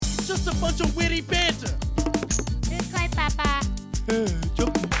just a bunch of witty banter. This way, Papa.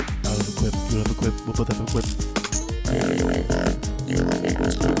 Jump. I have a quip. You have a quip. We'll both have a quip.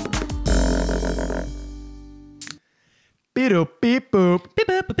 Beep beep boop. Beep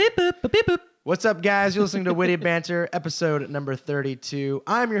boop beep boop beep boop. What's up, guys? You're listening to Witty Banter, episode number 32.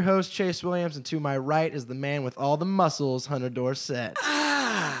 I'm your host, Chase Williams, and to my right is the man with all the muscles, Hunter Dorsett.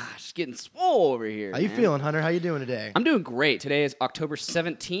 Just getting swole over here. How you feeling, Hunter? How you doing today? I'm doing great. Today is October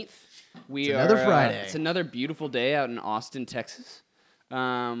 17th. It's another Friday. It's another beautiful day out in Austin, Texas.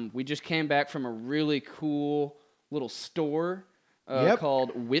 We just came back from a really cool little store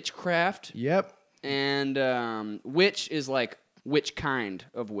called Witchcraft. Yep. And witch is like which kind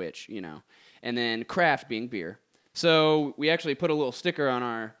of witch, you know. And then craft being beer. So we actually put a little sticker on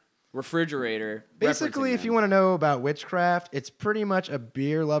our refrigerator. Basically, if you want to know about Witchcraft, it's pretty much a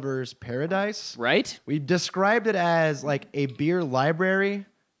beer lover's paradise. Right? We described it as like a beer library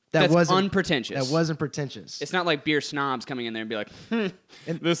That's wasn't unpretentious. That wasn't pretentious. It's not like beer snobs coming in there and be like,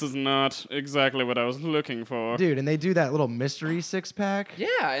 this is not exactly what I was looking for. Dude, and they do that little mystery six-pack.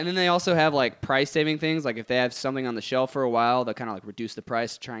 Yeah, and then they also have like price-saving things. Like if they have something on the shelf for a while, they'll kind of like reduce the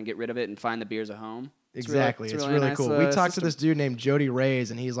price to try and get rid of it and find the beers at home. Exactly. It's really nice, cool. We talked to system. this dude named Jody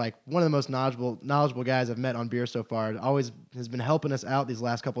Reyes, and he's like one of the most knowledgeable guys I've met on beer so far. Always has been helping us out these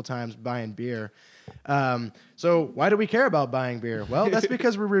last couple times buying beer. So why do we care about buying beer? Well, that's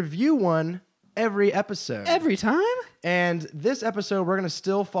because we review one every episode. Every time? And this episode, we're going to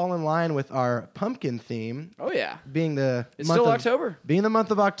still fall in line with our pumpkin theme. Oh, yeah. Being the It's month still of, October. Being the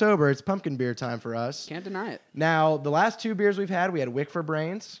month of October, it's pumpkin beer time for us. Can't deny it. Now, the last two beers we've had, we had Wick for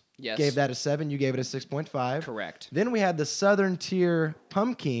Brains. Yes. Gave that a 7. You gave it a 6.5. Correct. Then we had the Southern Tier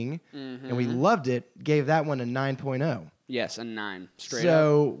Pumpkin, and we loved it. Gave that one a 9.0. Yes, a 9. Straight up.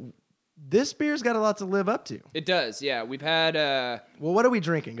 So this beer's got a lot to live up to. It does, yeah. We've had... Well, what are we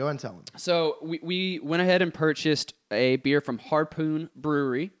drinking? Go ahead and tell them. So we went ahead and purchased a beer from Harpoon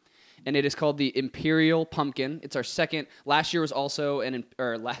Brewery, and it is called the Imperial Pumpkin. It's our second. Last year was also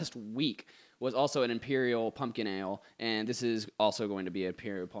last week was also an Imperial Pumpkin Ale, and this is also going to be an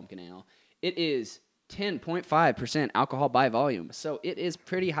Imperial Pumpkin Ale. It is 10.5% alcohol by volume, so it is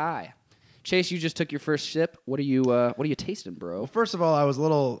pretty high. Chase, you just took your first sip. What are you tasting, bro? Well, first of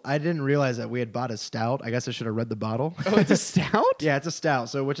all, I didn't realize that we had bought a stout. I guess I should have read the bottle. Oh, it's a stout? Yeah, it's a stout.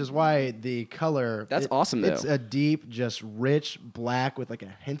 So, which is why the color. That's awesome, though. It's a deep, just rich black with like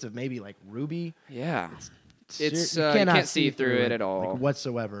a hint of maybe like ruby. Yeah. It's you can't see through it at all. like,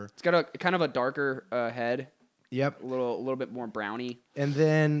 whatsoever. It's got a kind of a darker head. Yep. A little bit more browny. And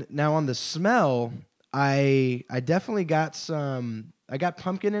then now on the smell, I definitely got some. I got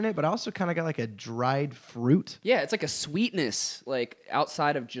pumpkin in it, but I also kind of got like a dried fruit. Yeah, it's like a sweetness, like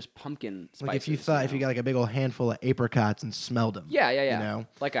outside of just pumpkin spices. Like if you got like a big old handful of apricots and smelled them. Yeah. You know,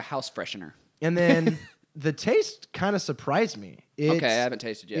 Like a house freshener. and then the taste kind of surprised me. Okay, I haven't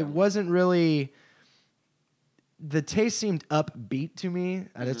tasted yet. It wasn't really. The taste seemed upbeat to me,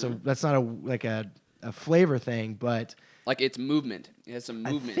 and that's not a flavor thing, but Like it's movement. It has some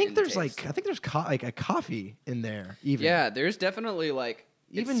movement. I think in the there's taste. like a coffee in there. Even there's definitely like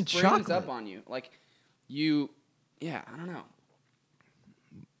even it springs chocolate up on you. Like I don't know.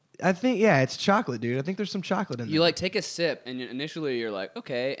 I think it's chocolate, dude. I think there's some chocolate in there. You like take a sip and initially you're like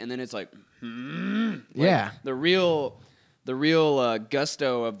okay, and then it's like, yeah. The real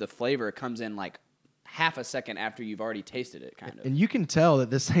gusto of the flavor comes in like half a second after you've already tasted it, kind of. And you can tell that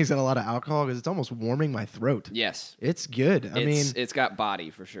this thing's got a lot of alcohol because it's almost warming my throat. Yes. It's good. I mean, it's got body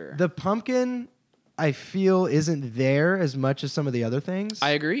for sure. the pumpkin, I feel, isn't there as much as some of the other things.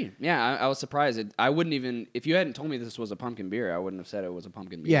 I agree. Yeah, I was surprised. I wouldn't even, if you hadn't told me this was a pumpkin beer, I wouldn't have said it was a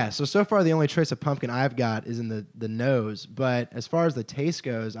pumpkin beer. Yeah, so far the only trace of pumpkin I've got is in the nose. But as far as the taste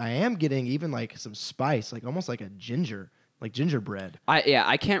goes, I am getting even like some spice, like almost like a ginger. Like gingerbread.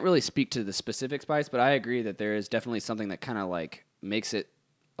 I can't really speak to the specific spice, but I agree that there is definitely something that kind of like makes it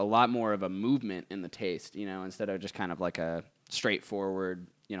a lot more of a movement in the taste, you know, instead of just kind of like a straightforward,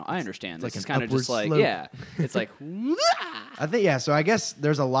 you know, I understand. This like is an kind of just upward like, slope. yeah, it's like, I think, so I guess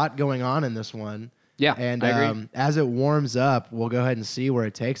there's a lot going on in this one. yeah, And I agree. as it warms up, we'll go ahead and see where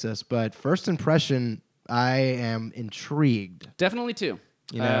it takes us. But first impression, I am intrigued. Definitely too.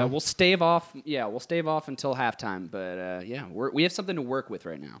 You know? We'll stave off. Yeah, we'll stave off until halftime. But we have something to work with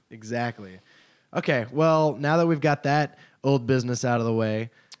right now. Exactly. Okay, well, now that we've got that old business out of the way,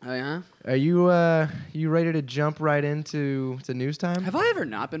 Oh yeah. are you ready to jump right into news time? Have I ever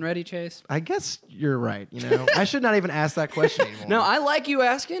not been ready, Chase? I guess you're right. You know, I should not even ask that question anymore. No, I like you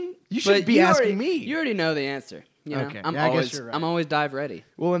asking. You should but be asking already, me. You already know the answer. You know? Okay, I'm yeah, I guess always you're right. I'm always dive ready.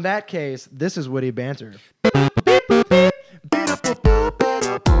 Well, in that case, this is Witty Banter.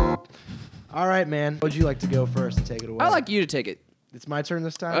 All right, man. Would you like to go first and take it away? I'd like you to take it. It's my turn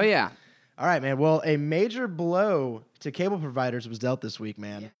this time? Oh, yeah. All right, man. Well, a major blow to cable providers was dealt this week,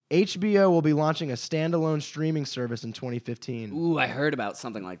 man. HBO will be launching a standalone streaming service in 2015. Ooh, I heard about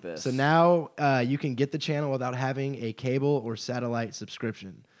something like this. So now you can get the channel without having a cable or satellite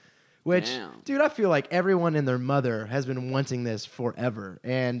subscription. Which, Damn. dude, I feel like everyone and their mother has been wanting this forever.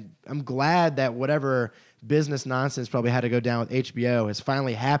 And I'm glad that whatever business nonsense probably had to go down with HBO has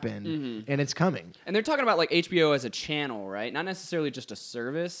finally happened, and it's coming. And they're talking about like HBO as a channel, right? Not necessarily just a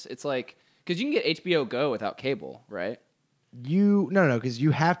service. It's like, because you can get HBO Go without cable, right? No, because you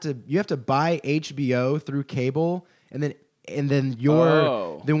have to buy HBO through cable, and then then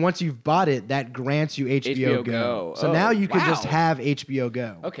once you've bought it, that grants you HBO Go. So now you can just have HBO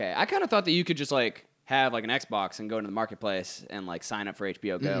Go. Okay, I kind of thought that you could just like have like an Xbox and go into the marketplace and like sign up for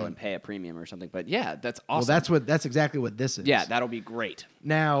HBO Go and pay a premium or something. But yeah, that's awesome. Well, that's exactly what this is. Yeah, that'll be great.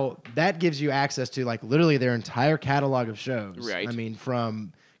 Now that gives you access to like literally their entire catalog of shows. Right. I mean,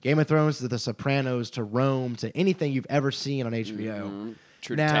 from Game of Thrones to The Sopranos to Rome to anything you've ever seen on HBO.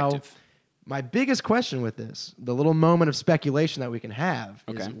 True Now, detective. my biggest question with this, the little moment of speculation that we can have,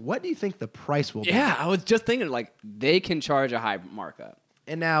 is Okay. what do you think the price will be? Yeah, I was just thinking like they can charge a high markup.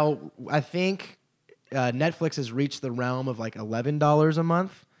 And now I think Netflix has reached the realm of like $11 a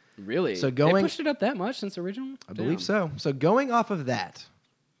month. Really? So they pushed it up that much since original? I believe so. So going off of that,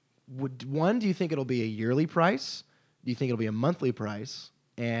 do you think it'll be a yearly price? Do you think it'll be a monthly price?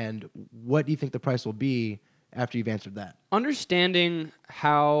 And what do you think the price will be after you've answered that? Understanding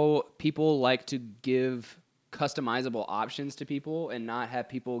how people like to give customizable options to people and not have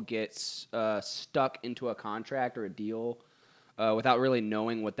people get stuck into a contract or a deal without really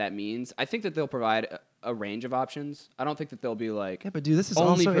knowing what that means. I think that they'll provide a range of options. I don't think that they'll be like... Yeah, but dude, this is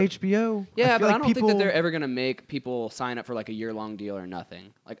only also for- HBO. Yeah, feel but I like don't think that they're ever going to make people sign up for like a year-long deal or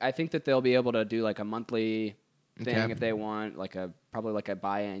nothing. Like I think that they'll be able to do like a monthly thing Okay. if they want, probably like a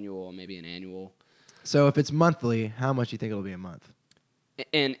biannual, maybe an annual. So if it's monthly, how much do you think it'll be a month?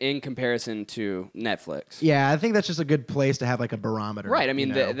 In comparison to Netflix. Yeah, I think that's just a good place to have like a barometer. Right. I mean,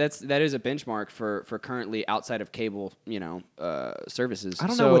 you know? that is a benchmark for currently outside of cable, services. I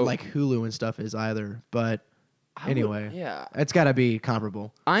don't know what like Hulu and stuff is either, but anyway, yeah. it's got to be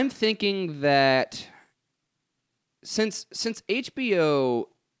comparable. I'm thinking that since HBO,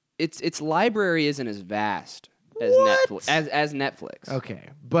 its library isn't as vast as What? Netflix. As Netflix. Okay,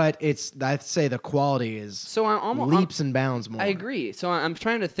 but I'd say the quality is So I'm almost leaps and bounds more. I agree. So I'm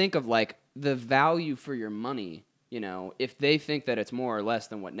trying to think of like the value for your money. If they think that it's more or less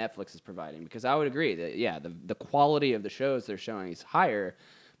than what Netflix is providing, because I would agree that the quality of the shows they're showing is higher,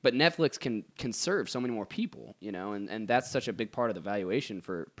 but Netflix can serve so many more people, and that's such a big part of the valuation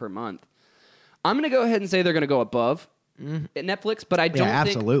per month. I'm gonna go ahead and say they're gonna go above Netflix, but I don't think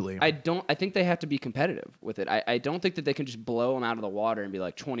absolutely. I think they have to be competitive with it. I don't think that they can just blow them out of the water and be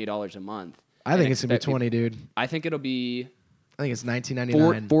like $20 a month. I think it's gonna be 20, dude. I think it'll be I think it's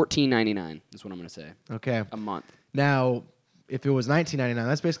 $19.99. $14.99 is what I'm gonna say Okay. a month. Now, if it was $19.99,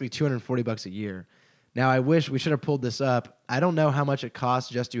 that's basically $240 a year. Now, I wish we should have pulled this up. I don't know how much it costs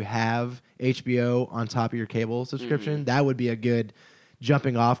just to have HBO on top of your cable subscription. That would be a good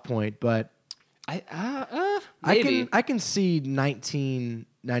jumping off point, but Maybe. I can see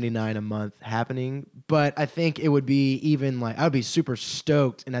 $19.99 a month happening, but I think it would be even like I would be super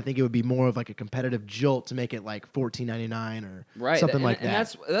stoked, and I think it would be more of like a competitive jolt to make it like $14.99 or something like that. And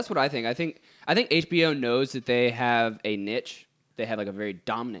that's what I think. I think HBO knows that they have a niche. They have like a very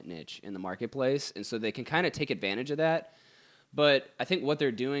dominant niche in the marketplace, and so they can kind of take advantage of that. But I think what they're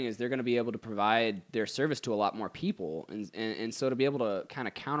doing is they're going to be able to provide their service to a lot more people, and so to be able to kind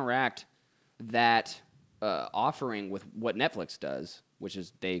of counteract that offering with what Netflix does, which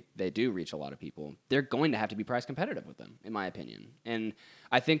is they do reach a lot of people, they're going to have to be price competitive with them, in my opinion. And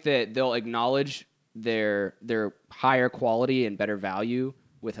I think that they'll acknowledge their higher quality and better value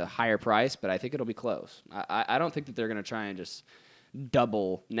with a higher price, but I think it'll be close. I don't think that they're going to try and just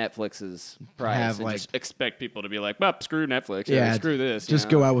double Netflix's price Have, and like- just expect people to be like, well, screw Netflix, Yeah, screw this. Just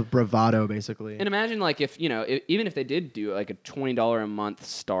go out with bravado, basically. And imagine like if even if they did do like a $20 a month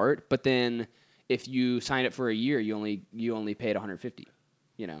start, but then if you signed up for a year, you only paid $150.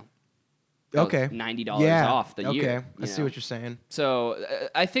 Okay. $90 off the year. Okay, I see what you're saying. So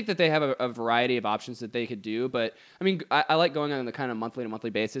I think that they have a variety of options that they could do, but I mean, I like going on the kind of monthly to monthly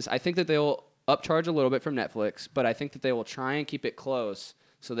basis. I think that they'll upcharge a little bit from Netflix, but I think that they will try and keep it close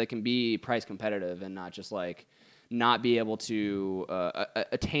so they can be price competitive and not just like not be able to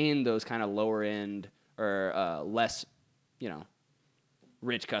attain those kind of lower end or less,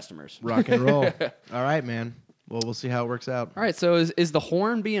 rich customers. Rock and roll. All right, man. Well, we'll see how it works out. All right, so is the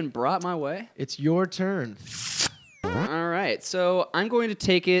horn being brought my way? It's your turn. All right, so I'm going to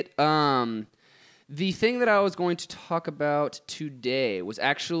take it. The thing that I was going to talk about today was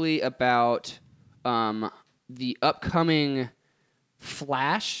actually about the upcoming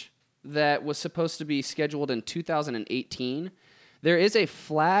Flash that was supposed to be scheduled in 2018. There is a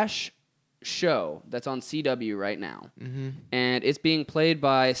Flash show that's on CW right now, and it's being played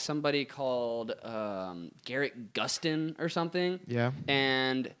by somebody called Garrett Gustin or something. Yeah.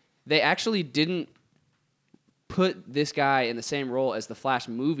 And they actually didn't put this guy in the same role as the Flash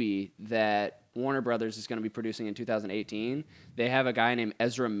movie that Warner Brothers is going to be producing in 2018. They have a guy named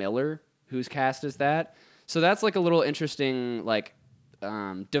Ezra Miller who's cast as that. So that's like a little interesting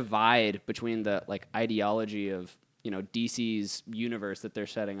divide between the like ideology of DC's universe that they're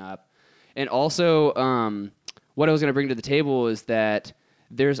setting up, and also what I was going to bring to the table is that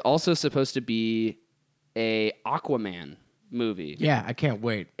there's also supposed to be a Aquaman movie. Yeah, I can't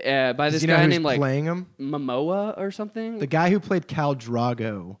wait. By this You know guy who's named like playing him? Momoa or something. The guy who played Khal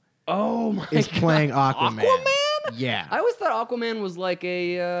Drago Oh my is God. playing Aquaman. Aquaman? Yeah. I always thought Aquaman was like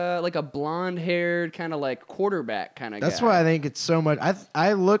a blonde-haired kind of like quarterback kind of guy. That's why I think it's so much.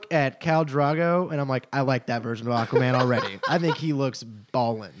 I look at Khal Drago and I'm like, I like that version of Aquaman already. I think he looks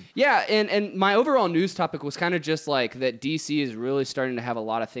ballin'. Yeah, and my overall news topic was kind of just like that DC is really starting to have a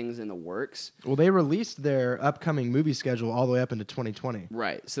lot of things in the works. Well, they released their upcoming movie schedule all the way up into 2020.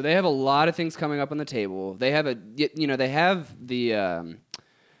 Right. So they have a lot of things coming up on the table. They have they have the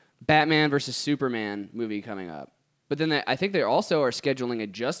Batman versus Superman movie coming up. But then I think they also are scheduling a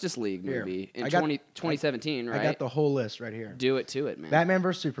Justice League movie in 2017, right? I got the whole list right here. Do it to it, man. Batman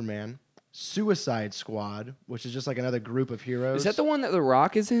vs. Superman, Suicide Squad, which is just like another group of heroes. Is that the one that The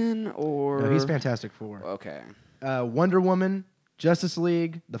Rock is in, or No, he's Fantastic Four. Okay. Wonder Woman, Justice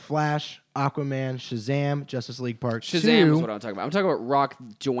League, The Flash, Aquaman, Shazam, Justice League Part 2. Shazam is what I'm talking about. I'm talking about Rock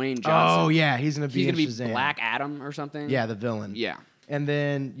Dwayne Johnson. Oh, yeah, he's going to be He's in gonna be Shazam. Black Adam or something. Yeah, the villain. Yeah. And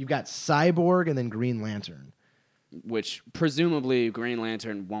then you've got Cyborg and then Green Lantern. Which presumably Green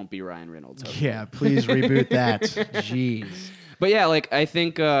Lantern won't be Ryan Reynolds. hopefully. Yeah, please reboot that. Jeez. But yeah, like I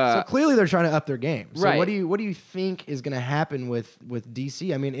think So clearly they're trying to up their game. So Right. what do you think is going to happen with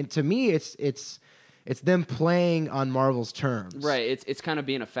DC? I mean, to me, it's them playing on Marvel's terms. right, it's kind of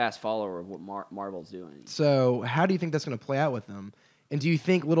being a fast follower of what Marvel's doing. So how do you think that's going to play out with them? And do you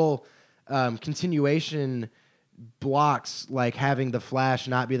think little continuation blocks like having the Flash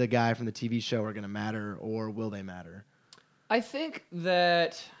not be the guy from the TV show are going to matter, or will they matter? I think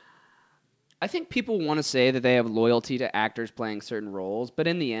people want to say that they have loyalty to actors playing certain roles, but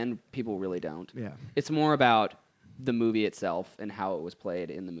in the end, people really don't. Yeah. It's more about the movie itself and how it was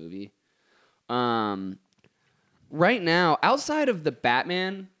played in the movie. Right now, outside of the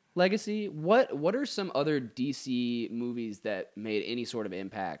Batman legacy, what are some other DC movies that made any sort of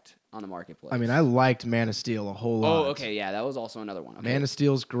impact on the marketplace? I mean, I liked Man of Steel a whole lot. Oh, okay, yeah, that was also another one. Okay. Man of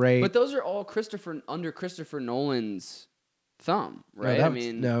Steel's great. But those are all under Christopher Nolan's thumb, right?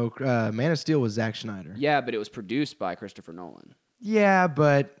 Man of Steel was Zack Snyder. Yeah, but it was produced by Christopher Nolan. Yeah,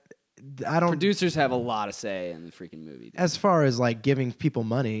 but I don't. Producers have a lot of say in the freaking movie. Dude. As far as like giving people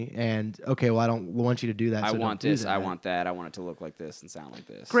money and okay, well, I don't want you to do that. I so want don't do this. that. I want that. I want it to look like this and sound like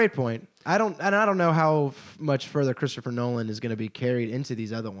this. Great point. I don't know how much further Christopher Nolan is going to be carried into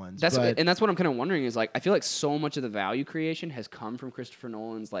these other ones. That's but what I'm kind of wondering is like I feel like so much of the value creation has come from Christopher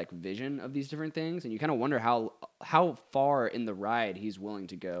Nolan's like vision of these different things, and you kind of wonder how far in the ride he's willing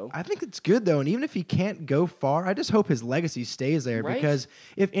to go. I think it's good though, and even if he can't go far, I just hope his legacy stays there Right? because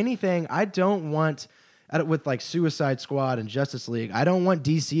if anything, I don't want. With like Suicide Squad and Justice League, I don't want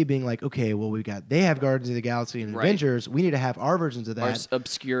DC being like, okay, well they have Guardians of the Galaxy and Right. Avengers. We need to have our versions of Our that.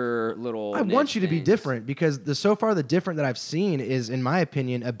 obscure little. I want niche you to be things. different because so far the different that I've seen is, in my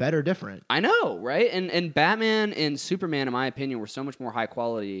opinion, a better different. I know, right? And Batman and Superman, in my opinion, were so much more high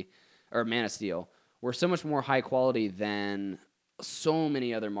quality, or Man of Steel, were so much more high quality than so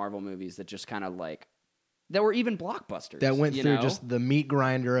many other Marvel movies that just kind of like that were even blockbusters. That went you through know? just the meat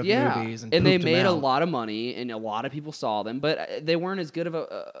grinder of yeah, movies, and they pooped them made a out. lot of money, and a lot of people saw them, but they weren't as good of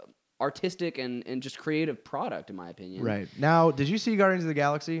a artistic and just creative product, in my opinion. Right now, did you see Guardians of the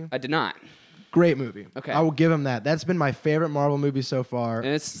Galaxy? I did not. Great movie. Okay. I will give him that. That's been my favorite Marvel movie so far. And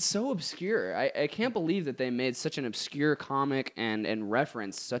it's so obscure. I can't believe that they made such an obscure comic and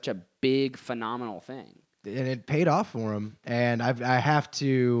reference such a big, phenomenal thing. And it paid off for him. And I got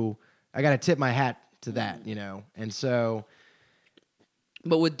to tip my hat to that, you know. And so,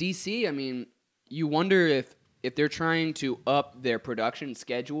 But with DC, I mean, you wonder if they're trying to up their production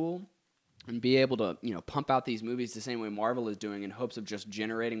schedule and be able to, pump out these movies the same way Marvel is doing in hopes of just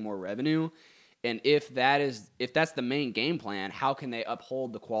generating more revenue. And if that's the main game plan, how can they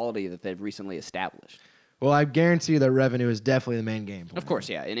uphold the quality that they've recently established? Well, I guarantee you that revenue is definitely the main game plan. Of course,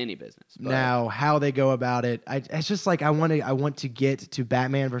 yeah, in any business. But Now, how they go about it, it's just like I want to get to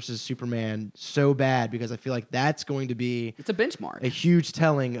Batman versus Superman so bad because I feel like that's going to be it's a benchmark. a huge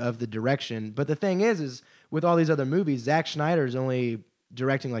telling of the direction. But the thing is with all these other movies, Zack Snyder is only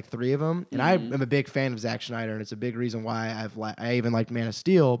directing like 3 of them, and I am a big fan of Zack Snyder, and it's a big reason why I even liked Man of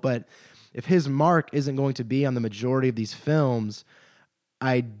Steel. But if his mark isn't going to be on the majority of these films,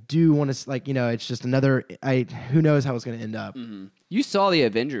 I do want to it's just another. Who knows how it's going to end up? You saw the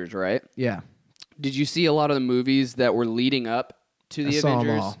Avengers, right? Yeah, Did you see a lot of the movies that were leading up to the I saw 'em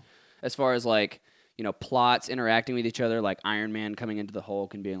Avengers? all. As far as like, plots interacting with each other, like Iron Man coming into the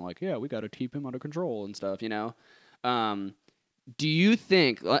Hulk and being like, yeah, we got to keep him under control and stuff, Do you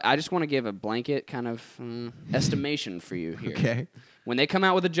think, I just want to give a blanket kind of estimation for you here. okay. When they come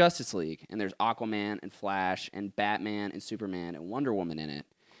out with the Justice League and there's Aquaman and Flash and Batman and Superman and Wonder Woman in it,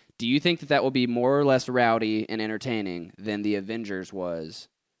 do you think that will be more or less rowdy and entertaining than the Avengers was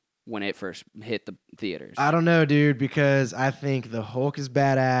when it first hit the theaters? I don't know, dude, because I think the Hulk is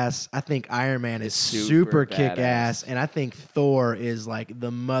badass. I think Iron Man is Super super badass. kick-ass, and I think Thor is like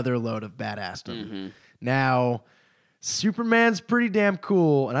the motherload of badassdom. Now, Superman's pretty damn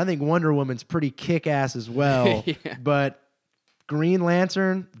cool, and I think Wonder Woman's pretty kick-ass as well. Yeah. But Green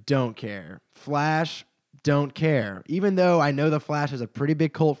Lantern, don't care. Flash, don't care. Even though I know the Flash has a pretty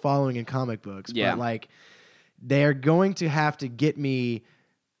big cult following in comic books, Yeah. but like they're going to have to get me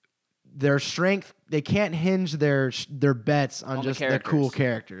their strength. They can't hinge their bets on On the just the cool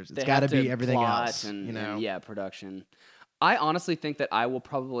characters. characters. They It's got to have be everything plot else. and production. I honestly think that I will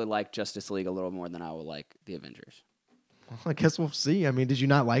probably like Justice League a little more than I will like the Avengers. Well, I guess we'll see. I mean, did you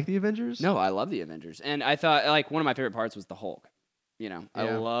not like the Avengers? No, I love the Avengers, and I thought like one of my favorite parts was the Hulk. I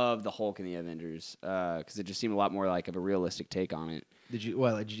Yeah. love the Hulk in the Avengers because it just seemed a lot more like of a realistic take on it. Did you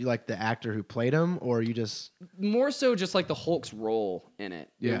like the actor who played him, or you just? More so, just like the Hulk's role in it.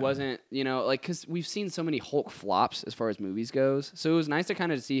 Yeah. It wasn't, because we've seen so many Hulk flops as far as movies goes. So it was nice to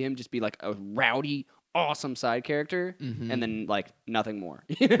kind of see him just be like a rowdy, awesome side character, and then like nothing more.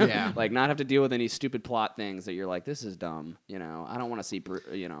 Yeah. Like not have to deal with any stupid plot things that you're like, this is dumb. I don't want to see,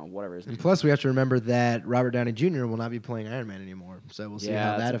 whatever. His name And plus, we have to remember that Robert Downey Jr. will not be playing Iron Man anymore. So we'll see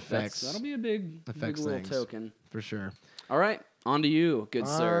how that affects. That'll be a big little things. token. For sure. All right, on to you, good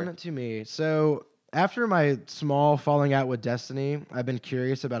sir. On to me. So after my small falling out with Destiny, I've been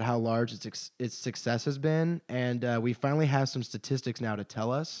curious about how large its success has been, and we finally have some statistics now to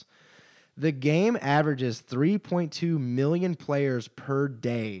tell us. The game averages 3.2 million players per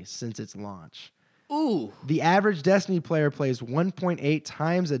day since its launch. Ooh, The average Destiny player plays 1.8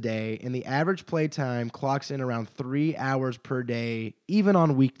 times a day, and the average play time clocks in around 3 hours per day, even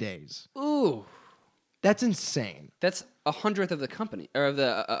on weekdays. ooh. That's insane. That's 100th of the company or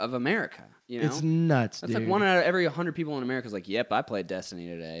of America. It's nuts, That's dude. like 1 out of every 100 people in America is like, "Yep, I played Destiny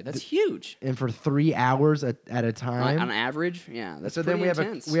today." That's huge. And for 3 hours at a time. On average, yeah, that's So pretty then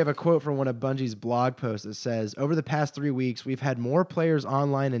intense. we have a quote from one of Bungie's blog posts that says, "Over the past 3 weeks, we've had more players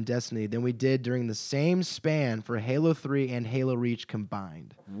online in Destiny than we did during the same span for Halo 3 and Halo Reach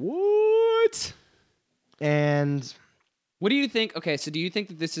combined." What? And What do you think? Okay, so do you think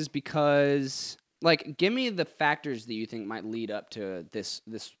that this is because, like, give me the factors that you think might lead up to this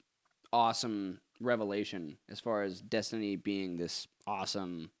awesome revelation as far as Destiny being this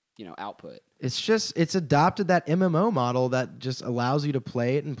awesome, output? it's adopted that MMO model that just allows you to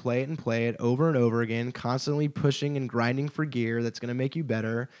play it and play it and play it over and over again, constantly pushing and grinding for gear that's going to make you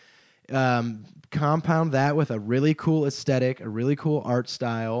better. Compound that with a really cool aesthetic, a really cool art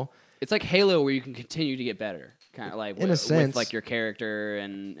style. It's like Halo, where you can continue to get better, kind of like In a with sense. like your character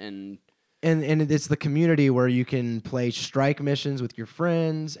and And it's the community where you can play strike missions with your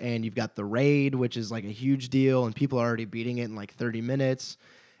friends, and you've got the raid, which is like a huge deal, and people are already beating it in like 30 minutes.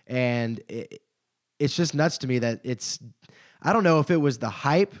 And it's just nuts to me that I don't know if it was the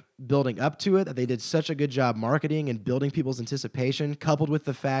hype building up to it, that they did such a good job marketing and building people's anticipation, coupled with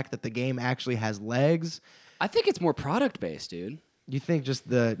the fact that the game actually has legs. I think it's more product based, dude. You think just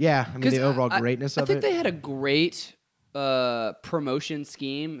the overall greatness I of think it? they had a great promotion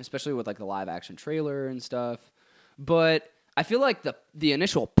scheme, especially with like the live action trailer and stuff. But I feel like the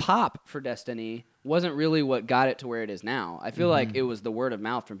initial pop for Destiny wasn't really what got it to where it is now. I feel like it was the word of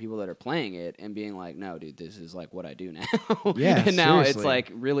mouth from people that are playing it and being like, no, dude, this is like what I do now. Yeah, and now it's seriously.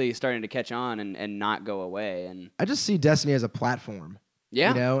 like really starting to catch on and not go away. And I just see Destiny as a platform.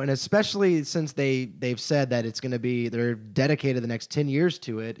 yeah, And especially since they've said that it's going to be, they're dedicated the next 10 years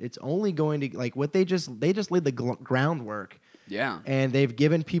to it. It's only going to, like, what they just laid the groundwork Yeah. And they've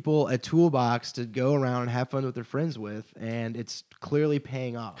given people a toolbox to go around and have fun with their friends with, and it's clearly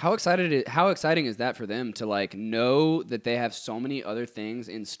paying off. How exciting is that for them to like know that they have so many other things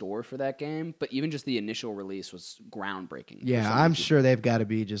in store for that game, but even just the initial release was groundbreaking. Yeah, I'm sure they've got to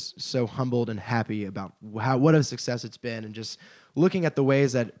be just so humbled and happy about what a success it's been, and just looking at the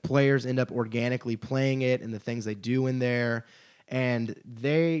ways that players end up organically playing it and the things they do in there. And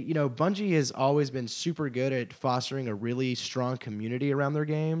Bungie has always been super good at fostering a really strong community around their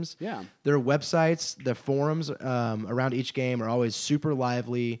games. Yeah. Their websites, the forums around each game are always super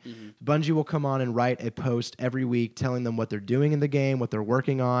lively. Bungie will come on and write a post every week telling them what they're doing in the game, what they're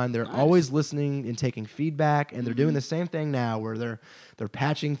working on. They're always listening and taking feedback, and they're doing the same thing now where they're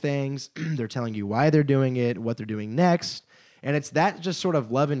patching things. They're telling you why they're doing it, what they're doing next. And it's that just sort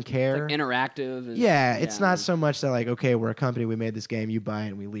of love and care. It's like interactive. It's not so much that like, okay, we're a company, we made this game, you buy it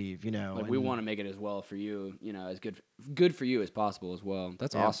and we leave, Like we want to make it as well for you, as good for you as possible as well.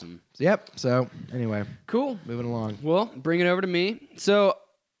 That's awesome. So anyway, cool. Moving along. Well, bring it over to me. So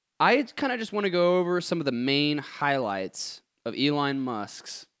I kind of just want to go over some of the main highlights of Elon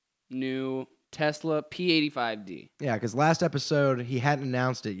Musk's new Tesla P85D. Yeah, because last episode he hadn't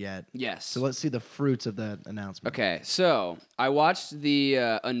announced it yet. Yes. So let's see the fruits of that announcement. Okay, so I watched the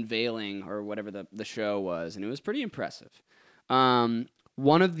unveiling or whatever the show was, and it was pretty impressive.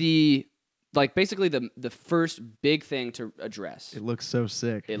 One of the basically the first big thing to address. It looks so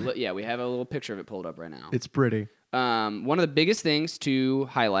sick. We have a little picture of it pulled up right now. It's pretty. One of the biggest things to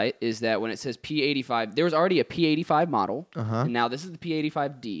highlight is that when it says P85, there was already a P85 model, and now this is the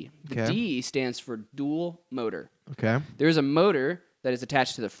P85D. The D stands for dual motor. Okay. There's a motor that is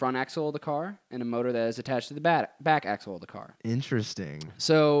attached to the front axle of the car and a motor that is attached to the back axle of the car. Interesting.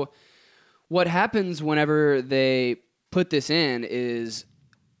 So what happens whenever they put this in is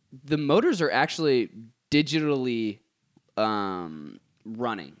the motors are actually digitally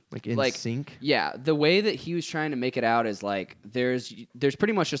running. Like in sync? Yeah. The way that he was trying to make it out is like there's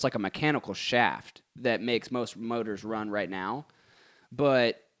pretty much just like a mechanical shaft that makes most motors run right now.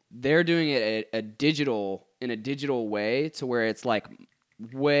 But they're doing it in a digital way to where it's like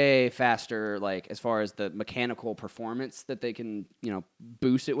way faster, like as far as the mechanical performance that they can,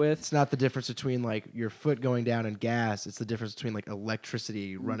 boost it with. It's not the difference between like your foot going down in gas. It's the difference between like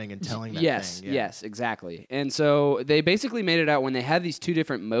electricity running and telling that thing. Yeah. Yes, exactly. And so they basically made it out when they had these two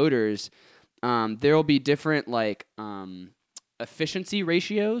different motors. There will be different efficiency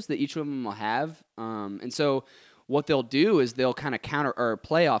ratios that each of them will have. And so what they'll do is they'll kind of counter or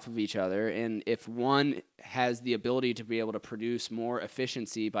play off of each other. And if one has the ability to be able to produce more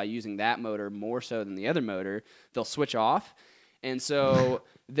efficiency by using that motor more so than the other motor, they'll switch off. And so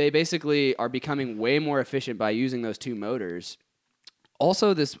they basically are becoming way more efficient by using those two motors.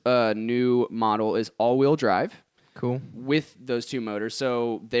 Also, this new model is all-wheel drive. Cool. With those two motors.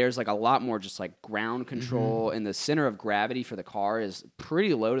 So there's like a lot more just like ground control, and the center of gravity for the car is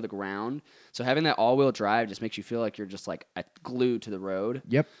pretty low to the ground. So having that all-wheel drive just makes you feel like you're just like glued to the road.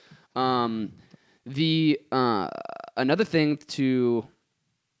 Yep. The another thing to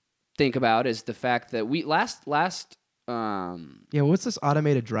think about is the fact that we last what's this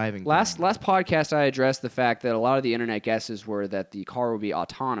automated driving last thing? podcast I addressed the fact that a lot of the internet guesses were that the car would be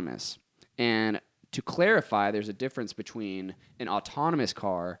autonomous. And to clarify, there's a difference between an autonomous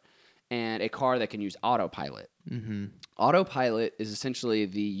car and a car that can use autopilot. Mm-hmm. Autopilot is essentially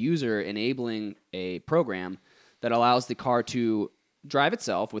the user enabling a program that allows the car to drive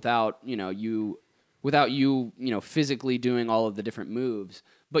itself without you physically doing all of the different moves.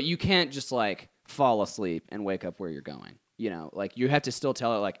 But you can't just like fall asleep and wake up where you're going. Like you have to still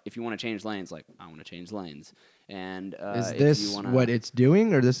tell it like if you want to change lanes, like I want to change lanes. And is this what it's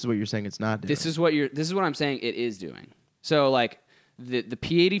doing, or this is what you're saying it's not doing? This is what I'm saying it is doing. So like the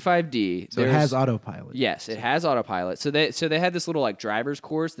P85D. So it has autopilot. Yes, it has autopilot. So they had this little like driver's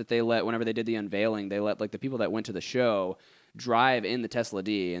course that they let whenever they did the unveiling. They let like the people that went to the show drive in the Tesla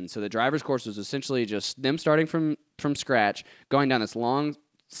D, and so the driver's course was essentially just them starting from scratch, going down this long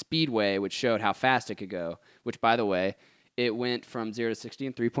speedway, which showed how fast it could go. Which, by the way, it went from 0 to 60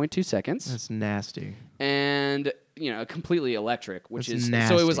 in 3.2 seconds. That's nasty. And, completely electric, which That's is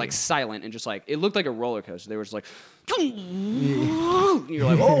nasty. so it was like silent and just like it looked like a roller coaster. They were just like, you're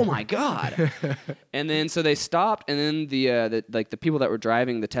like, oh my god. And then so they stopped, and then the people that were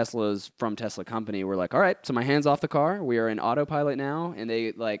driving the Teslas from Tesla Company were like, all right, so my hand's off the car. We are in autopilot now, and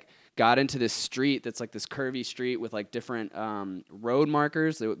they like got into this street that's like this curvy street with like different road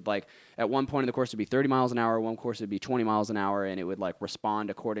markers. That would, like at one point in the course it would be 30 miles an hour, one course it would be 20 miles an hour, and it would like respond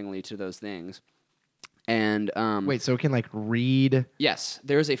accordingly to those things. And wait, so it can like read? Yes,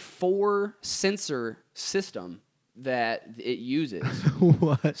 there's a 4 sensor system that it uses.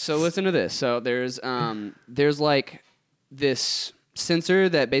 What? So listen to this. So there's like this sensor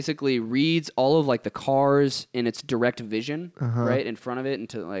that basically reads all of like the cars in its direct vision, right in front of it,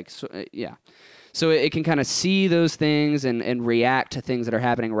 into like yeah. So it can kind of see those things and react to things that are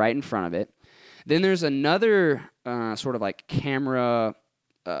happening right in front of it. Then there's another sort of like camera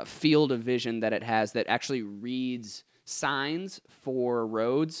field of vision that it has that actually reads signs for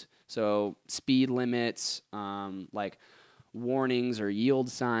roads. So speed limits, like warnings or yield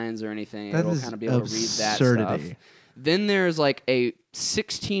signs or anything. That It'll is kind of be able to read that absurdity. stuff. Then there's like a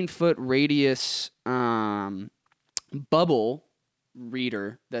 16-foot radius bubble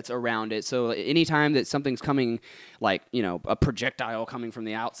reader that's around it. So anytime that something's coming, like, you know, a projectile coming from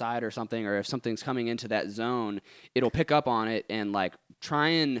the outside or something, or if something's coming into that zone, it'll pick up on it and like try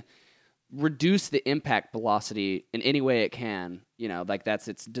and reduce the impact velocity in any way it can. You know, like that's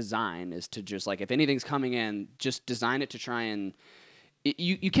its design, is to just like, if anything's coming in, just design it to try and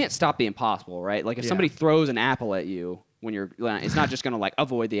you can't stop the impossible, right? Like if somebody throws an apple at you when you're, it's not just going to like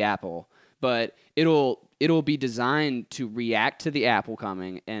avoid the apple, but it'll be designed to react to the apple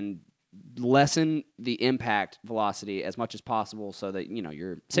coming and lessen the impact velocity as much as possible so that, you know,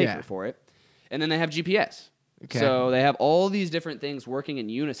 you're safer for it. And then they have GPS. Okay. So they have all these different things working in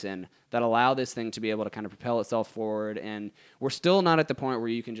unison that allow this thing to be able to kind of propel itself forward. And we're still not at the point where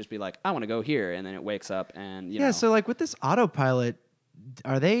you can just be like, I want to go here, and then it wakes up and, you know. So like with this autopilot,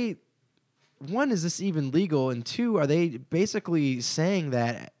 are they, one, is this even legal? And two, are they basically saying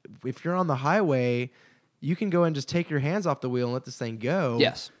that if you're on the highway, you can go and just take your hands off the wheel and let this thing go?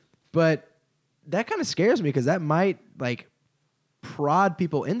 Yes. But that kind of scares me because that might like prod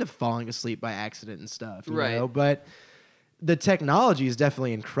people into falling asleep by accident and stuff. You know? But the technology is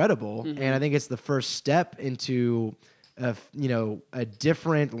definitely incredible. And I think it's the first step into a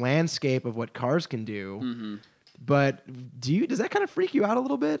different landscape of what cars can do. But does that kind of freak you out a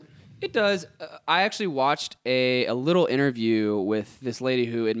little bit? It does. I actually watched a little interview with this lady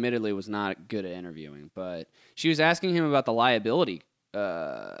who admittedly was not good at interviewing, but she was asking him about the liability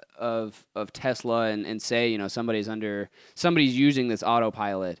of Tesla and say, you know, somebody's using this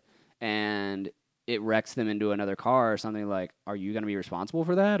autopilot and it wrecks them into another car or something. Like, are you going to be responsible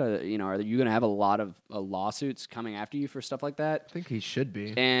for that? You know, are you going to have a lot of lawsuits coming after you for stuff like that? I think he should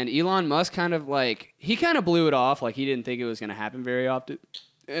be. And Elon Musk kind of blew it off, like he didn't think it was going to happen very often.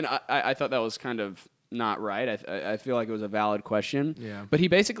 And I thought that was kind of not right. I feel like it was a valid question. Yeah. But he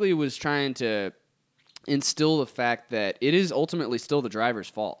basically was trying to instill the fact that it is ultimately still the driver's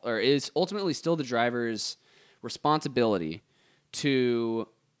fault, or it is ultimately still the driver's responsibility to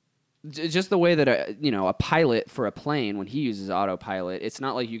just the way that a pilot for a plane, when he uses autopilot, it's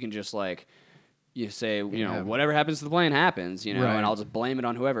not like you can just like you say, whatever happens to the plane happens, and I'll just blame it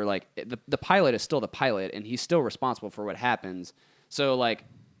on whoever. Like the pilot is still the pilot, and he's still responsible for what happens. So like,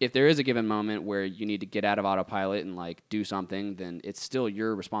 if there is a given moment where you need to get out of autopilot and like do something, then it's still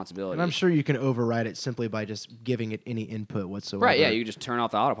your responsibility. And I'm sure you can override it simply by just giving it any input whatsoever. Right, yeah, you just turn off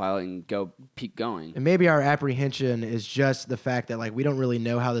the autopilot and keep going. And maybe our apprehension is just the fact that like we don't really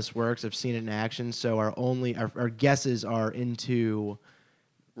know how this works. I've seen it in action, so our guesses are into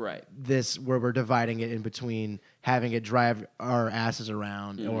this, where we're dividing it in between having it drive our asses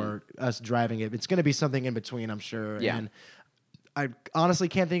around or us driving it. It's going to be something in between, I'm sure. Yeah. And I honestly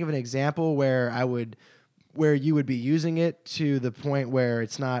can't think of an example where you would be using it to the point where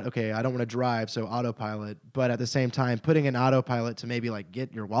it's not, okay, I don't want to drive, so autopilot, but at the same time putting an autopilot to maybe like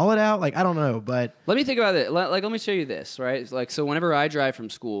get your wallet out, like I don't know, but let me think about it. Like let me show you this, right? It's like, so whenever I drive from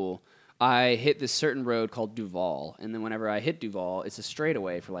school, I hit this certain road called Duval, and then whenever I hit Duval, it's a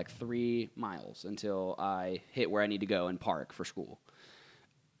straightaway for like 3 miles until I hit where I need to go and park for school.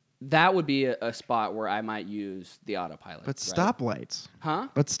 That would be a spot where I might use the autopilot. But stoplights. Huh?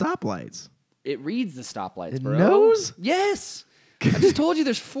 But stoplights. It reads the stoplights, bro. It knows? Yes. I just told you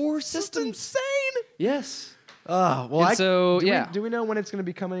there's 4 systems. That's insane. Yes. Well, do we know when it's going to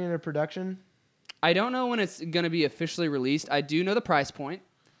be coming into production? I don't know when it's going to be officially released. I do know the price point.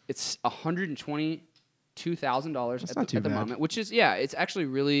 It's $122,000 at the moment, which is, it's actually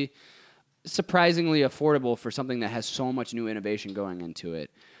really surprisingly affordable for something that has so much new innovation going into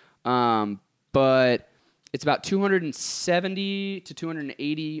it. But it's about 270 to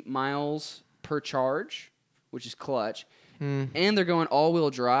 280 miles per charge, which is clutch. And they're going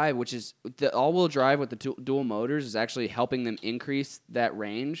all-wheel drive, which is the all-wheel drive with the dual motors is actually helping them increase that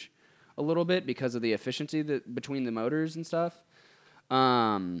range a little bit because of the efficiency between the motors and stuff.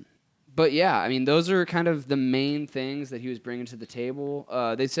 But yeah, I mean, those are kind of the main things that he was bringing to the table.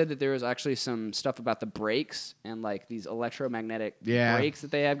 They said that there was actually some stuff about the brakes and like these electromagnetic brakes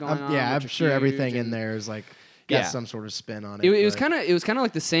that they have going on. Yeah, I'm sure everything in there is like got Yeah. some sort of spin on it. It was but- kind of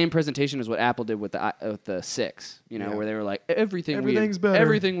like the same presentation as what Apple did with the 6. You know, Yeah. where they were like Everything's better.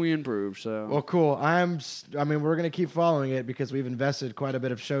 everything we improved. So Well, cool. I mean, we're gonna keep following it because we've invested quite a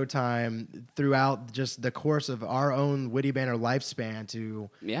bit of showtime throughout just the course of our own Witty Banter lifespan to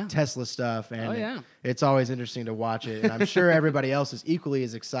Yeah. Tesla stuff, and Oh, yeah. it's always interesting to watch it. And I'm sure everybody else is equally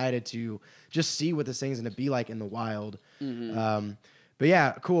as excited to just see what this thing's gonna be like in the wild. Mm-hmm. But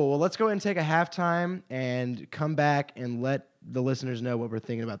yeah, cool. Well, let's go ahead and take a halftime and come back and let the listeners know what we're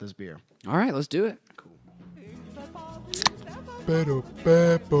thinking about this beer. all right, let's do it.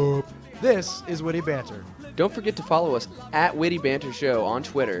 This is Witty Banter. Don't forget to follow us at Witty Banter Show on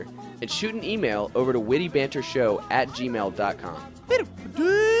Twitter and shoot an email over to wittybantershow@gmail.com.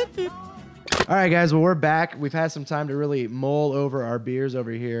 All right, guys. Well, we're back. We've had some time to really mull over our beers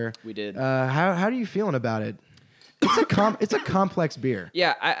over here. We did. How are you feeling about it? It's a complex beer.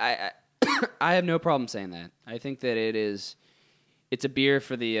 Yeah, I I have no problem saying that. I think that it's a beer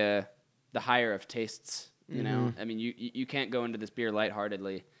for the higher of tastes. You know, I mean, you can't go into this beer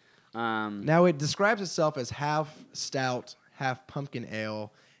lightheartedly. Now it describes itself as half stout, half pumpkin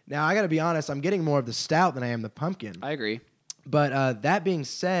ale. Now I got to be honest, I'm getting more of the stout than I am the pumpkin. I agree. But that being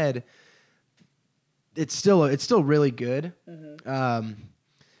said, it's still really good.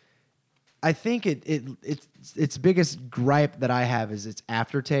 I think its biggest gripe that I have is its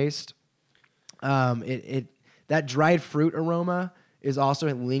aftertaste. That dried fruit aroma is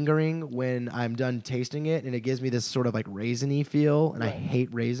also lingering when I'm done tasting it, and it gives me this sort of like raisiny feel, and I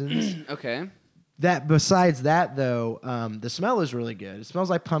hate raisins. Okay. That besides that though, the smell is really good. It smells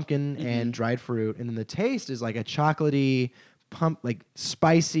like pumpkin and dried fruit, and then the taste is like a chocolatey, like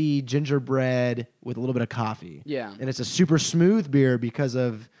spicy gingerbread with a little bit of coffee. Yeah. And it's a super smooth beer because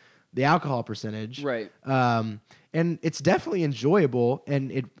of the alcohol percentage. Right. And it's definitely enjoyable.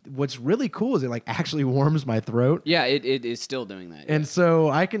 And what's really cool is it like actually warms my throat. Yeah, it is still doing that. And so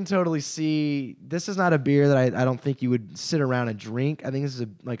I can totally see this is not a beer that I don't think you would sit around and drink. I think this is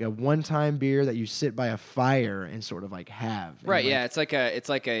like a one-time beer that you sit by a fire and sort of like have. And, Right, like, yeah, it's like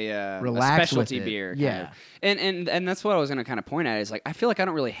a relax with specialty it. beer. Yeah. kind of. And that's what I was gonna kind of point at is like I feel like I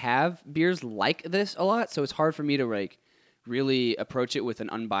don't really have beers like this a lot, so it's hard for me to like really approach it with an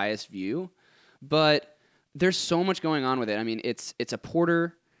unbiased view. But there's so much going on with it. I mean, it's a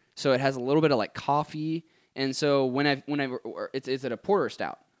porter, so it has a little bit of like coffee, and so whenever is it a porter or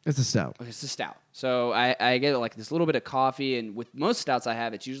stout? It's a stout. Okay, it's a stout. So I get like this little bit of coffee, and with most stouts I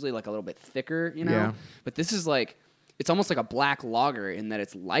have, it's usually like a little bit thicker, you know. Yeah. But this is like it's almost like a black lager in that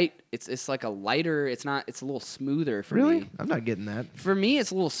it's light. It's like a lighter. It's a little smoother for Really? me. I'm not getting that. For me,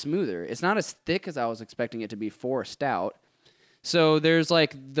 it's a little smoother. It's not as thick as I was expecting it to be for a stout. So there's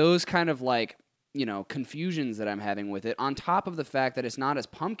like those kind of like, you know, confusions that I'm having with it, on top of the fact that it's not as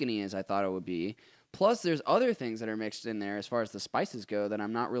pumpkin-y as I thought it would be. Plus, there's other things that are mixed in there as far as the spices go that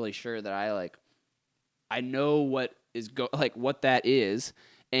I'm not really sure that I know what that is.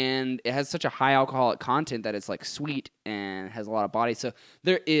 And it has such a high alcoholic content that it's like sweet and has a lot of body. So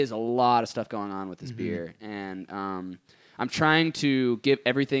there is a lot of stuff going on with this beer. And I'm trying to give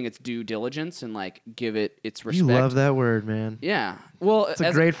everything its due diligence and like give it its respect. You love that word, man. Yeah. Well, It's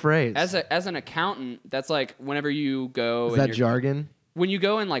a great phrase. As an accountant, that's like whenever you go Is and that you're- jargon? when you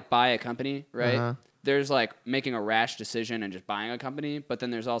go and like buy a company, right? Uh-huh. There's like making a rash decision and just buying a company, but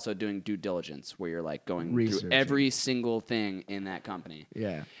then there's also doing due diligence where you're like going Researching. through every single thing in that company.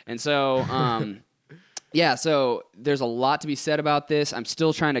 Yeah. And so, yeah, so there's a lot to be said about this. I'm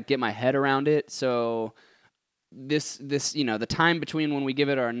still trying to get my head around it. So this, you know, the time between when we give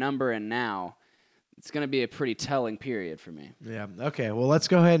it our number and now, it's going to be a pretty telling period for me. Yeah. Okay. Well, let's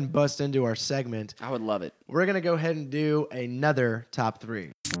go ahead and bust into our segment. I would love it. We're going to go ahead and do another top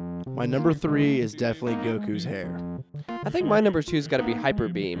three. My number 3 is definitely Goku's hair. I think my number 2's got to be Hyper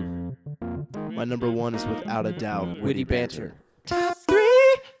Beam. My number 1 is without a doubt Witty Banter. Top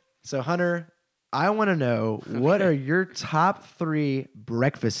 3. So, Hunter, I want to know what are your top 3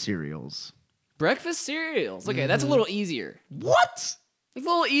 breakfast cereals? Breakfast cereals. Okay, that's a little easier. What? It's a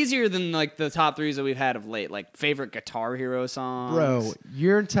little easier than like the top 3s that we've had of late, like favorite Guitar Hero songs. Bro,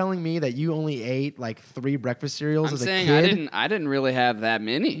 you're telling me that you only ate like 3 breakfast cereals I'm as a saying kid? I didn't really have that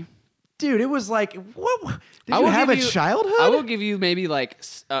many. Dude, it was like, what? Did I you will have a give you- childhood? I will give you maybe like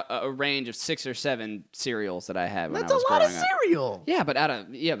a range of 6 or 7 cereals that I had when That's I was a lot of growing up. cereal. Yeah, but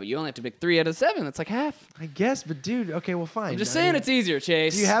you only have to pick 3 out of 7. That's like half. I guess, but dude, okay, well, fine. I'm just I saying mean, it's easier,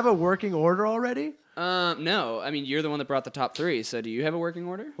 Chase. Do you have a working order already? No. I mean, you're the one that brought the top 3. So do you have a working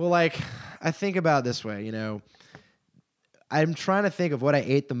order? Well, like, I think about it this way, I'm trying to think of what I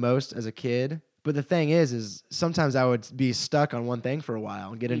ate the most as a kid But the thing is sometimes I would be stuck on one thing for a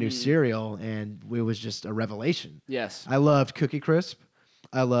while and get a new cereal, and it was just a revelation. Yes. I loved Cookie Crisp.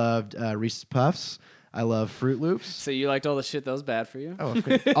 I loved Reese's Puffs. I love Fruit Loops. So you liked all the shit that was bad for you? Oh,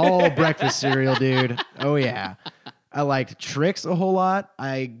 all breakfast cereal, dude. Oh, yeah. I liked Trix a whole lot.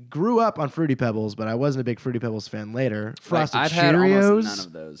 I grew up on Fruity Pebbles, but I wasn't a big Fruity Pebbles fan later. Frosted I've Cheerios. had almost none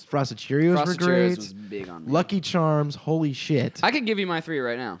of those. Frosted Cheerios Frosted were great. Cheerios was big on me. Lucky Charms. Holy shit. I could give you my 3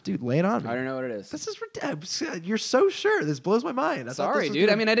 right now. Dude, lay it on me. I don't know what it is. This is you're so sure. This blows my mind. I thought Sorry, this was dude.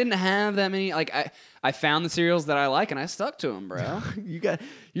 I gonna- mean, I didn't have that many. Like, I found the cereals that I like, and I stuck to them, bro. you just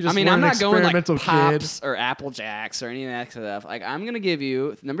I mean, were I'm an not going like experimental Pops or Apple Jacks or any of that stuff. Like, I'm gonna give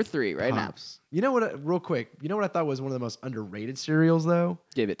you number 3 right now. Pops. You know what? Real quick. You know what I thought was one of the most underrated cereals though?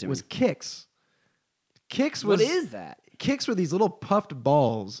 Give it to Was me. Kix. Kix was What is that? Kix were these little puffed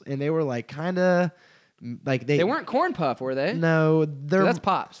balls, and they were like kind of like They weren't corn puff, were they? No, That's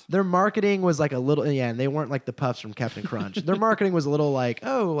Pops. their marketing was like a little and they weren't like the puffs from Captain Crunch. Their marketing was a little like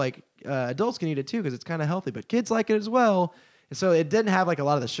adults can eat it too because it's kind of healthy, but kids like it as well. And so it didn't have like a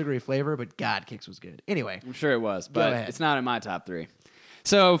lot of the sugary flavor, but God, Kix was good. Anyway, I'm sure it was, Go but ahead. it's not in my top 3.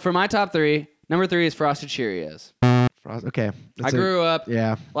 So for my top 3, number 3 is Frosted Cheerios. Okay, I grew up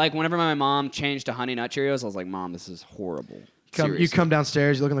Yeah, like whenever my mom changed to Honey Nut Cheerios, I was like, Mom, this is horrible. you Seriously. come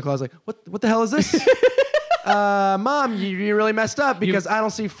downstairs, you look in the closet, like what the hell is this? Mom, you really messed up because I don't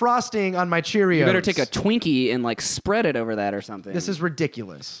see frosting on my Cheerios. You better take a Twinkie and like spread it over that or something. This is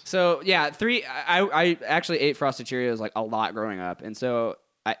ridiculous. So yeah, 3. I actually ate Frosted Cheerios like a lot growing up, and so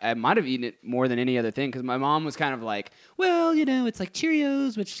I might have eaten it more than any other thing because my mom was kind of like, well, you know, it's like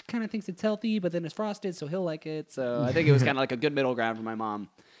Cheerios, which kind of thinks it's healthy, but then it's frosted, so he'll like it. So I think it was kind of like a good middle ground for my mom.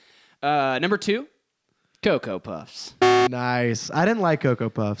 Number 2, Cocoa Puffs. Nice. I didn't like Cocoa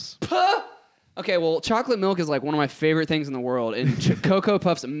Puffs. Okay, well, chocolate milk is like one of my favorite things in the world, and Cocoa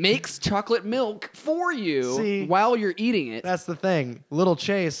Puffs makes chocolate milk for you See? while you're eating it. That's the thing. Little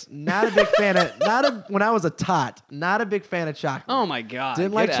Chase, not a big fan of when I was a tot, not a big fan of chocolate. Oh my god!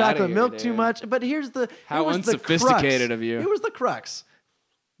 Didn't get like outta chocolate here, milk dude. too much. But here's the How it was the unsophisticated crux. of you. It was the crux.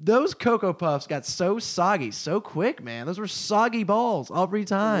 Those Cocoa Puffs got so soggy so quick, man. Those were soggy balls every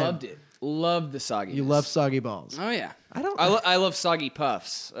time. Loved it. Loved the soggy. You love soggy balls. Oh yeah. I don't. I love soggy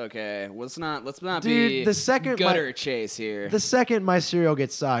puffs. Okay, let's not Dude, be the second gutter chase here. The second my cereal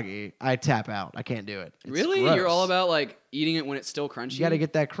gets soggy, I tap out. I can't do it. It's Really, gross. you're all about like eating it when it's still crunchy. You got to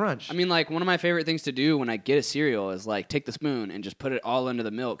get that crunch. I mean, like one of my favorite things to do when I get a cereal is like take the spoon and just put it all into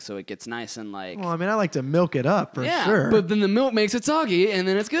the milk so it gets nice and like. well, I mean, I like to milk it up for yeah, sure. but then the milk makes it soggy and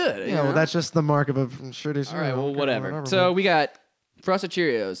then it's good. you yeah, well, know? that's just the mark of a shitty all cereal. right. Well, Okay, whatever. So man. we got Frosted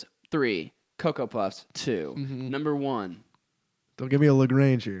Cheerios 3, Cocoa Puffs 2, Mm-hmm. number 1. Don't give me a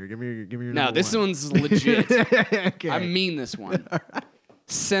Lagrange here. Give me your. No, number this one. one's legit. Okay. I mean this one.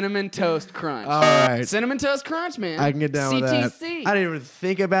 Cinnamon Toast Crunch. All right. Cinnamon Toast Crunch, man. I can get down with that. CTC. I didn't even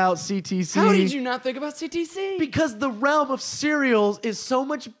think about CTC. How did you not think about CTC? Because the realm of cereals is so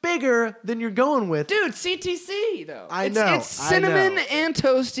much bigger than you're going with. Dude, CTC though. I It's- know, It's I cinnamon know. and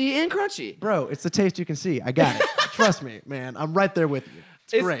toasty and crunchy. Bro, it's the taste you can see. I got it. Trust me, man. I'm right there with you.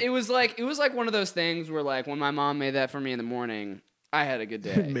 It's great. It was like one of those things where like when my mom made that for me in the morning, I had a good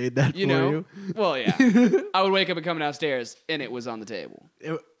day. Made that you for know? you? Well, yeah. I would wake up and come downstairs and it was on the table.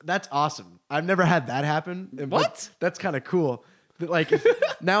 That's awesome. I've never had that happen. but What? That's kind of cool. Like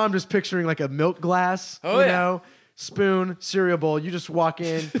now I'm just picturing like a milk glass, Oh, you yeah. know, spoon, cereal bowl. You just walk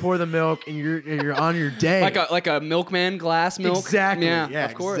in, pour the milk, and you're on your day. Like a milkman glass milk. Exactly. Yeah,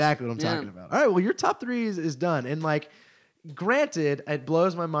 of course. Exactly what I'm Yeah. talking about. All right. Well, your top 3 is done, and like, granted, it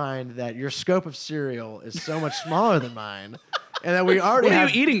blows my mind that your scope of cereal is so much smaller than mine, and that we already What are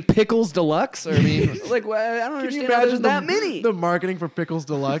have. you eating? Pickles Deluxe? Or, I mean, like, well, I don't Can you understand how there's imagine that many. the marketing for Pickles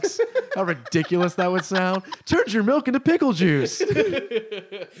Deluxe? How ridiculous that would sound. Turns your milk into pickle juice.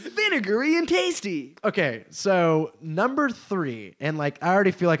 Vinegary and tasty. Okay, so number 3, and like I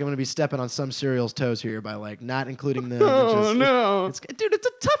already feel like I'm gonna be stepping on some cereal's toes here by like not including them. Oh, no. Dude, it's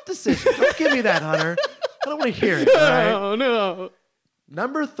a tough decision. Don't give me that, Hunter. I don't want to hear it. All right? Oh, no.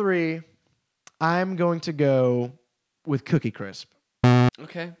 Number 3, I'm going to go with Cookie Crisp.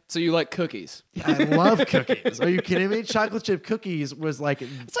 Okay. So you like cookies. I love cookies. Are you kidding me? Chocolate chip cookies was like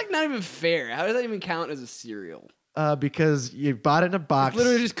It's like not even fair. How does that even count as a cereal? because you bought it in a box.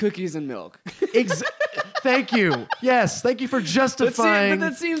 Literally just cookies and milk. Ex- Thank you. Yes, thank you for justifying.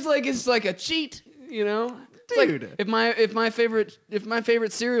 But that seems like it's like a cheat, you know? It's Dude. like if my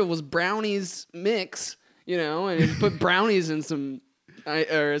favorite cereal was brownies mix, you know, and you put brownies in some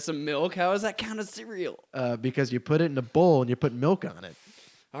milk, how does that count as cereal? Because you put it in a bowl and you put milk on it.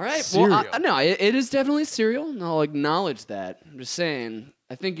 All right. Cereal. Well, no, it is definitely cereal, and I'll acknowledge that. I'm just saying,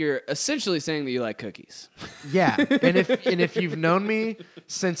 I think you're essentially saying that you like cookies. Yeah, and if you've known me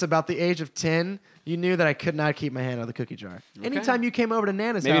since about the age of 10, you knew that I could not keep my hand out of the cookie jar. Anytime you came over to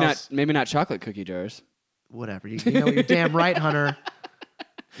Nana's house, Maybe not chocolate cookie jars. whatever. You know what you're damn right, Hunter.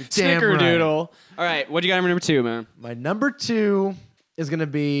 You're damn right. Snickerdoodle. All right, what do you got number 2, man? My number 2 is gonna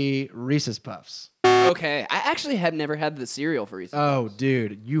be Reese's Puffs. Okay, I actually have never had the cereal for Reese's. Oh,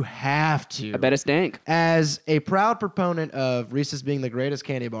 dude, you have to. I bet it's dank. As a proud proponent of Reese's being the greatest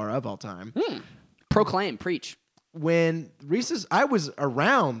candy bar of all time, Proclaim, preach. when Reese's, I was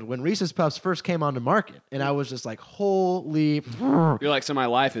around when Reese's Puffs first came onto market, and I was just like, holy, You're like, so my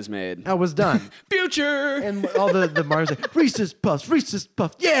life is made. I was done. Future. And all the marketers like, Reese's Puffs,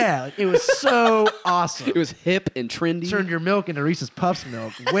 yeah. Like, it was so awesome. It was hip and trendy. Turned your milk into Reese's Puffs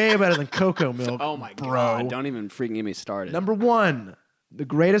milk. Way better than cocoa milk. Oh my bro. god! Don't even freaking get me started. Number 1, the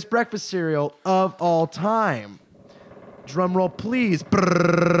greatest breakfast cereal of all time. Drum roll, please.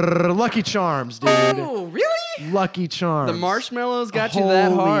 Brrr, Lucky Charms, dude. Oh, really? Lucky Charms. The marshmallows got you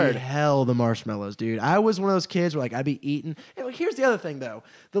that hard. Holy hell, the marshmallows, dude. I was one of those kids where like I'd be eating. And, like, here's the other thing though.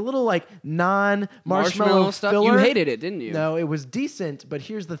 The little like non-marshmallow stuff. filler. You hated it, didn't you? No, it was decent, but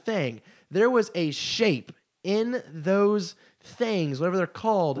here's the thing. There was a shape in those things, whatever they're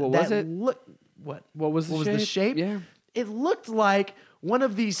called. What was that it? What was the the shape? shape? Yeah. It looked like one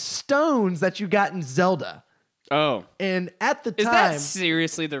of these stones that you got in Zelda. Oh. And at the Is time, that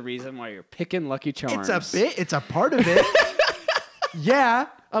seriously the reason why you're picking Lucky Charms? it's a part of it. Yeah,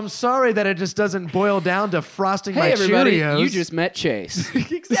 I'm sorry that it just doesn't boil down to frosting my Hey, everybody, Cheerios. you just met Chase.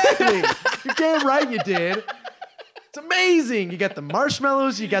 Exactly. You're damn right you did. It's amazing. You got the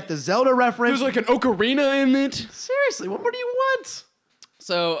marshmallows, you got the Zelda reference. There's like an ocarina in it. Seriously, what more do you want?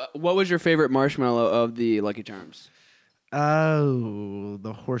 So, what was your favorite marshmallow of the Lucky Charms? Oh,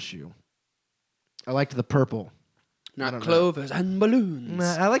 the horseshoe. I liked the purple. Not clovers and balloons.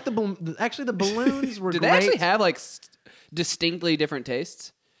 Nah, I like actually the balloons were Did great. they actually have like distinctly different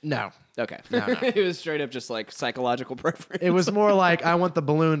tastes? No. Okay. No. It was straight up just like psychological preference. It was more like I want the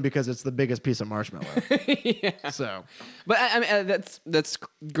balloon because it's the biggest piece of marshmallow. Yeah. So, But I mean, that's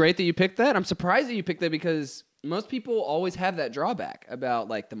great that you picked that. I'm surprised that you picked that because most people always have that drawback about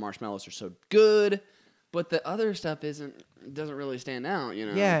like the marshmallows are so good, but the other stuff doesn't really stand out. You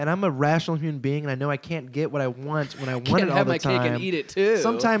know. yeah, and I'm a rational human being, and I know I can't get what I want when I want Can't it all have the my time. cake and eat it too.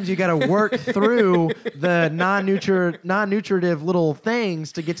 Sometimes you got to work through the non-nutritive little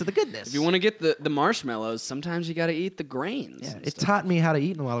things to get to the goodness. If you want to get the marshmallows, sometimes you got to eat the grains. yeah, and it stuff. taught me how to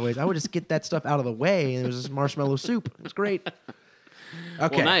eat in a lot of ways. I would just get that stuff out of the way, and it was just marshmallow soup. It was great.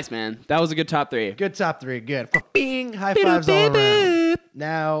 Okay. Well, nice, man. That was a good top 3. Good top 3. Good. Bing. High fives all around.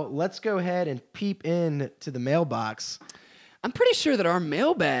 Now, let's go ahead and peep in to the mailbox. I'm pretty sure that our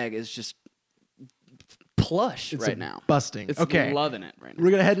mailbag is just plush It's right now. busting. It's okay. loving it right now.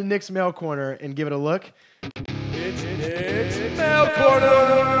 We're going to head to Nick's Mail Corner and give it a look. It's Nick's Mail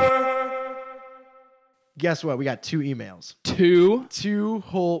Corner. Guess what? We got 2 emails. 2. 2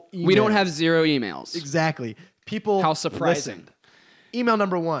 whole emails. We don't have 0 emails. Exactly. People How surprising. listened. Email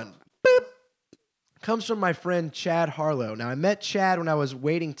number 1. Boop. Comes from my friend Chad Harlow. Now, I met Chad when I was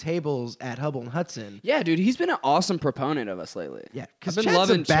waiting tables at Hubble and Hudson. Yeah, dude, he's been an awesome proponent of us lately. Yeah, I've 'cause been Chad's a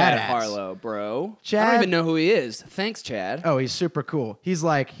loving Chad badass. Harlow, bro. I don't Chad- even know who he is. Thanks, Chad. Oh, he's super cool. He's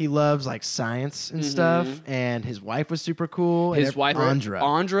like, he loves like science and stuff. And his wife was super cool. His and wife,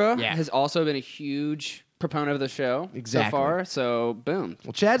 Andra. Yeah. has also been a huge proponent of the show Exactly. so far. So, boom.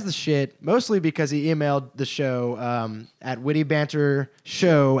 Well, Chad's the shit, mostly because he emailed the show at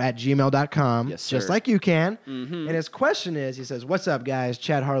wittybantershow@gmail.com, Yes, just sir. like you can. And his question is, he says, "What's up, guys?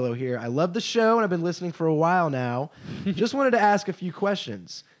 Chad Harlow here. I love the show, and I've been listening for a while now. Just wanted to ask a few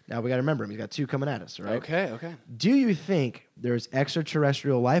questions. Now, we got to remember him. He's got 2 coming at us, all right? Okay. Do you think there's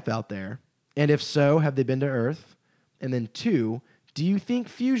extraterrestrial life out there? And if so, have they been to Earth? And then 2, do you think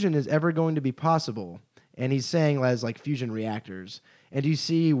fusion is ever going to be possible?" And he's saying as like fusion reactors. And do you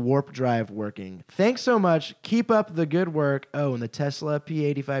see warp drive working? Thanks so much. Keep up the good work. Oh, and the Tesla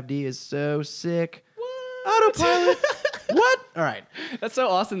P85D is so sick. What? Autopilot. What? All right. That's so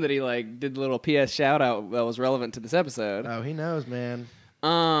awesome that he like did the little PS shout out that was relevant to this episode. Oh, he knows, man.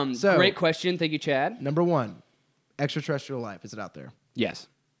 So, great question. Thank you, Chad. Number 1, extraterrestrial life. Is it out there? Yes.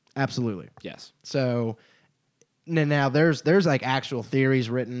 Absolutely. Yes. So now there's like actual theories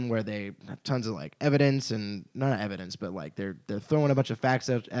written where they have tons of like evidence and not evidence, but like they're throwing a bunch of facts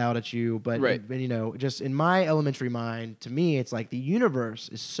out at you. But Right. you know, just in my elementary mind, to me, it's like the universe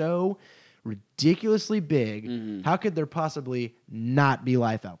is so ridiculously big. How could there possibly not be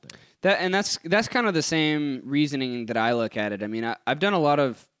life out there? That's kind of the same reasoning that I look at it. I mean, I've done a lot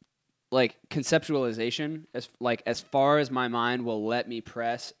of like conceptualization as far as my mind will let me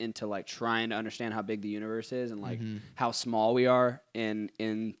press into like trying to understand how big the universe is and like how small we are in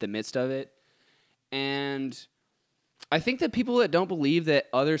the midst of it. And I think that people that don't believe that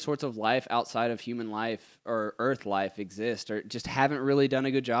other sorts of life outside of human life or Earth life exist or just haven't really done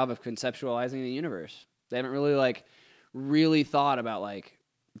a good job of conceptualizing the universe. They haven't really thought about like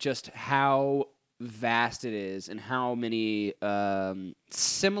just how vast it is and how many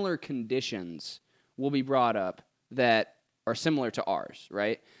similar conditions will be brought up that are similar to ours,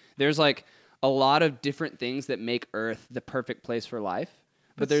 right? There's like a lot of different things that make Earth the perfect place for life,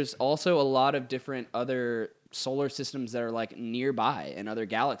 but there's also a lot of different other solar systems that are like nearby and other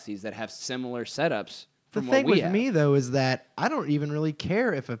galaxies that have similar setups. The from thing what we with have. me though is that I don't even really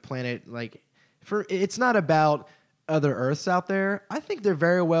care if a planet it's not about other Earths out there. I think there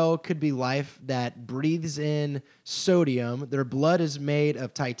very well could be life that breathes in sodium. Their blood is made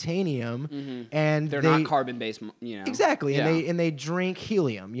of titanium, and They're not carbon-based, you know. exactly, Yeah. and they drink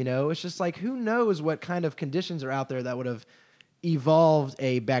helium. You know, it's just like who knows what kind of conditions are out there that would have evolved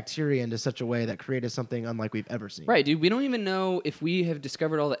a bacteria into such a way that created something unlike we've ever seen. Right, dude. We don't even know if we have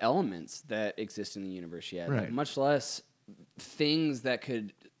discovered all the elements that exist in the universe yet, Right. much less things that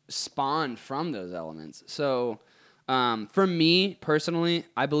could spawn from those elements. So, for me personally,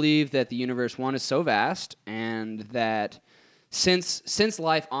 I believe that the universe, one, is so vast, and that since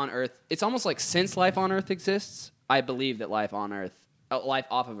life on Earth, it's almost like since life on Earth exists, I believe that life on Earth, life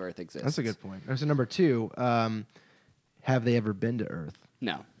off of Earth exists. That's a good point. So number 2, have they ever been to Earth?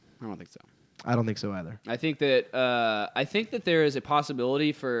 No, I don't think so. I don't think so either. I think that there is a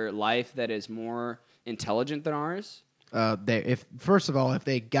possibility for life that is more intelligent than ours. First of all, if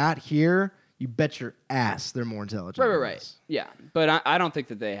they got here, you bet your ass they're more intelligent. than Right. us. Yeah, but I don't think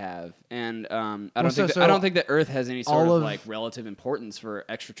that they have, and I don't Well, I don't think that Earth has any sort all of of- like relative importance for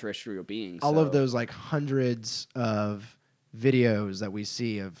extraterrestrial beings. All so- of those like hundreds of videos that we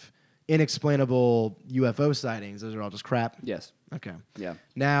see of inexplainable UFO sightings, those are all just crap. Yes. Okay. Yeah.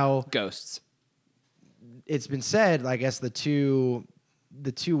 Now, Ghosts. it's been said, I guess the two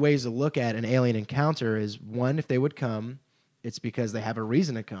ways to look at an alien encounter is one, if they would come, it's because they have a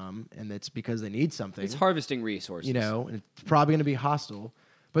reason to come, and it's because they need something. It's harvesting resources. You know, and it's probably going to be hostile.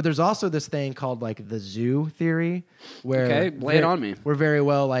 But there's also this thing called like the zoo theory, where Okay, lay it on me. We're very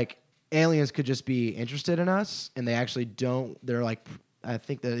well like aliens could just be interested in us, and they actually don't. They're like, I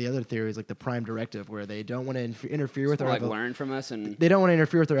think the other theory is like the prime directive, where they don't want to interfere with our like learn from us and they don't want to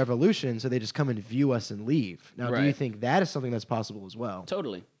interfere with our evolution, so they just come and view us and leave. Now, do you Right. think that is something that's possible as well?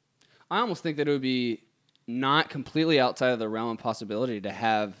 totally. I almost think that it would be not completely outside of the realm of possibility to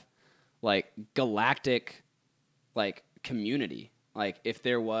have like galactic like community. Like if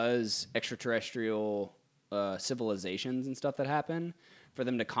there was extraterrestrial civilizations and stuff that happen, for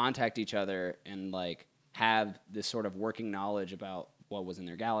them to contact each other and like have this sort of working knowledge about what was in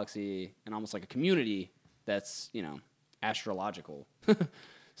their galaxy and almost like a community that's, you know, astrological.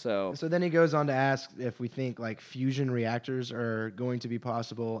 So then he goes on to ask if we think like fusion reactors are going to be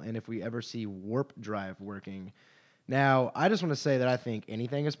possible, and if we ever see warp drive working. Now, I just want to say that I think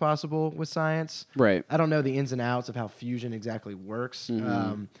anything is possible with science. Right. I don't know the ins and outs of how fusion exactly works,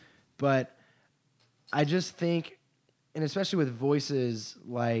 but I just think, and especially with voices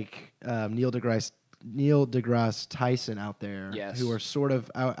like Neil deGrasse Tyson out there, Yes. who are sort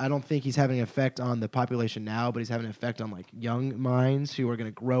of, I don't think he's having an effect on the population now, but he's having an effect on like young minds who are going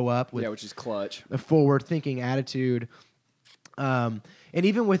to grow up with which is clutch. a forward-thinking attitude. And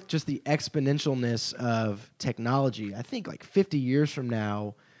even with just the exponentialness of technology, I think like 50 years from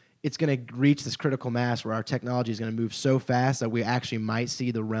now, it's going to reach this critical mass where our technology is going to move so fast that we actually might see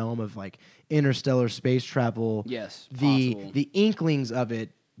the realm of like interstellar space travel. Yes, the possible. the inklings of it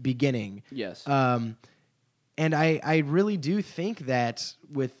beginning. Yes. And I really do think that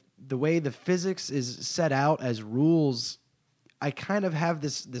with the way the physics is set out as rules, I kind of have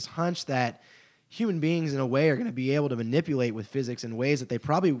this hunch that human beings in a way are going to be able to manipulate with physics in ways that they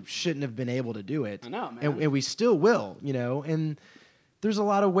probably shouldn't have been able to do it. I know, man. And we still will, you know. And there's a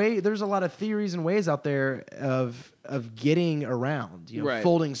lot of theories and ways out there of getting around, you know, Right.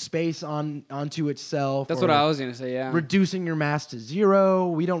 folding space onto itself. That's or what I was going to say, yeah. reducing your mass to zero.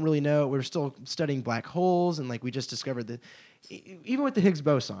 We don't really know. We're still studying black holes, and like we just discovered that even with the Higgs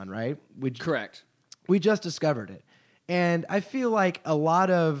boson, right? Correct. We just discovered it. And I feel like a lot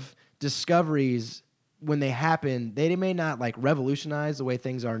of discoveries, when they happen, they may not like revolutionize the way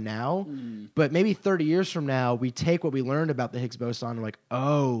things are now, but maybe 30 years from now, we take what we learned about the Higgs boson and we're like,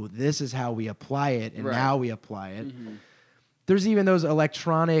 oh, this is how we apply it, and Right. now we apply it. There's even those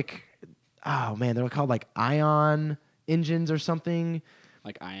electronic, oh man, they're called like ion engines or something,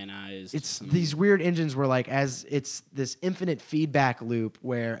 like ionized. It's these weird engines where like as it's this infinite feedback loop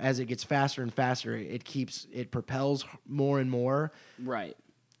where as it gets faster and faster, it propels more and more. right.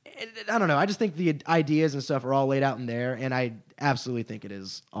 I don't know. I just think the ideas and stuff are all laid out in there, and I absolutely think it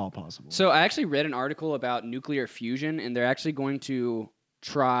is all possible. So I actually read an article about nuclear fusion, and they're actually going to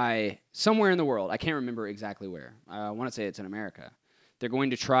try somewhere in the world. I can't remember exactly where. I want to say it's in America. They're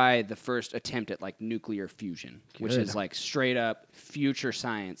going to try the first attempt at like nuclear fusion, which Good. is like straight up future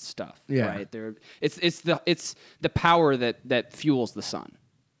science stuff. Yeah. Right. It's the power that fuels the sun.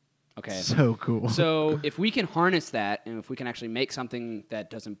 Okay. So cool. So if we can harness that, and if we can actually make something that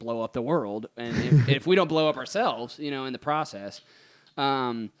doesn't blow up the world, and if we don't blow up ourselves, in the process,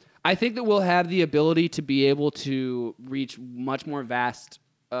 I think that we'll have the ability to be able to reach much more vast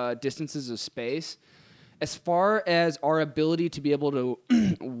distances of space. As far as our ability to be able to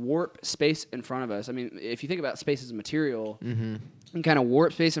warp space in front of us, I mean, if you think about space as a material, you can kind of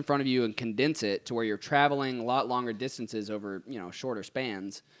warp space in front of you and condense it to where you're traveling a lot longer distances over, shorter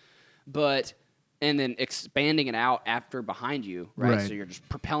spans. And then expanding it out after behind you, right? Right. So you're just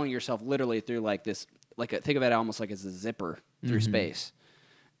propelling yourself literally through like this, think of it almost like as a zipper through space.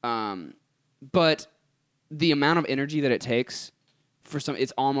 But the amount of energy that it takes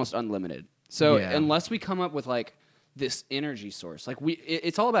it's almost unlimited. So Yeah. unless we come up with like this energy source, like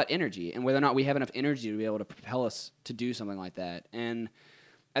it's all about energy and whether or not we have enough energy to be able to propel us to do something like that. And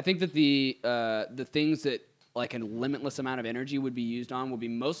I think that the things that like a limitless amount of energy would be used on would be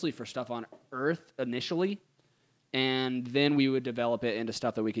mostly for stuff on Earth initially, and then we would develop it into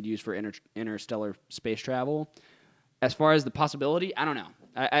stuff that we could use for interstellar space travel. As far as the possibility, I don't know.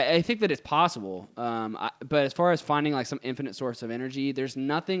 I think that it's possible, but as far as finding like some infinite source of energy, there's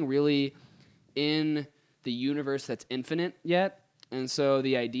nothing really in the universe that's infinite yet. And so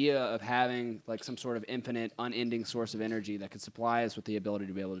the idea of having like some sort of infinite, unending source of energy that could supply us with the ability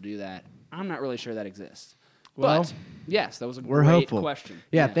to be able to do that, I'm not really sure that exists. Well, But yes, that was a we're great hopeful. question.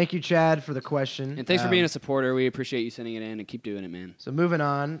 Yeah, thank you, Chad, for the question. And thanks for being a supporter. We appreciate you sending it in and keep doing it, man. So moving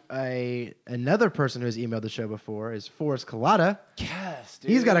on, another person who has emailed the show before is Forrest Collada. Yes,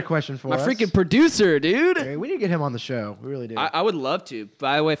 dude. He's got a question for My us. freaking producer, dude. Hey, we need to get him on the show. We really do. I would love to.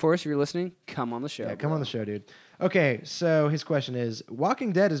 By the way, Forrest, if you're listening, come on the show. Yeah, come on the show, dude. Okay, so his question is: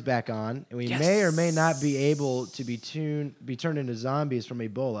 Walking Dead is back on, and we may or may not be able to be turned into zombies from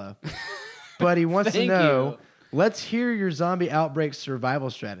Ebola. But he wants to Thank know: you. Let's hear your zombie outbreak survival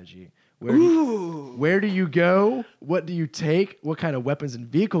strategy. Where do you go? What do you take? What kind of weapons and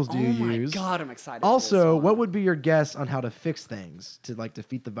vehicles do you use? Oh my God, I'm excited. Also, what would be your guess on how to fix things to like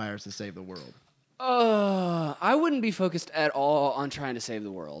defeat the virus and save the world? I wouldn't be focused at all on trying to save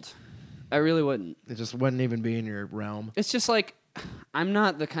the world. I really wouldn't. It just wouldn't even be in your realm. It's just like I'm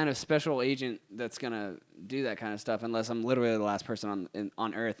not the kind of special agent that's gonna do that kind of stuff unless I'm literally the last person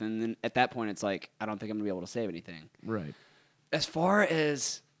on Earth, and then at that point, it's like I don't think I'm gonna be able to save anything. Right. As far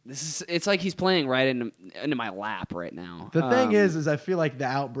as it's like he's playing right into my lap right now. The thing is I feel like the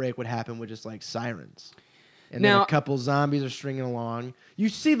outbreak would happen with just like sirens. And then Now- a couple zombies are stringing along. You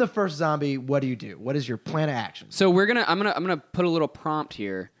see the first zombie, what do you do? What is your plan of action? So I'm gonna put a little prompt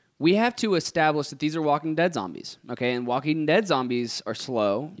here. We have to establish that these are Walking Dead zombies, okay? And Walking Dead zombies are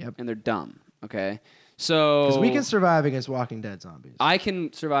slow and they're dumb, okay? So Because we can survive against Walking Dead zombies. I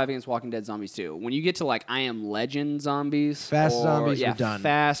can survive against Walking Dead zombies too. When you get to like I Am Legend zombies, Fast or, zombies, yeah, you're done.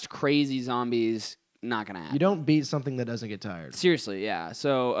 Fast, crazy zombies, not gonna happen. You don't beat something that doesn't get tired. Seriously, yeah.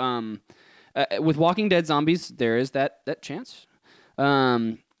 So with Walking Dead zombies, there is that chance.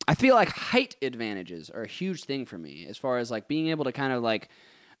 I feel like height advantages are a huge thing for me as far as like being able to kind of like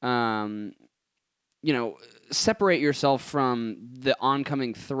separate yourself from the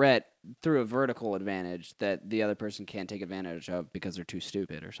oncoming threat through a vertical advantage that the other person can't take advantage of because they're too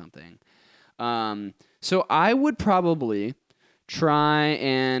stupid or something. So I would probably try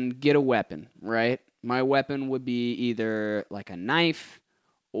and get a weapon, right? My weapon would be either like a knife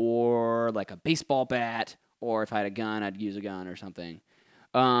or like a baseball bat, or if I had a gun, I'd use a gun or something.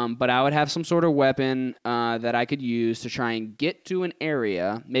 But I would have some sort of weapon that I could use to try and get to an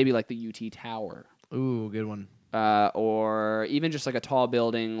area, maybe like the UT Tower, Ooh, good one. or even just like a tall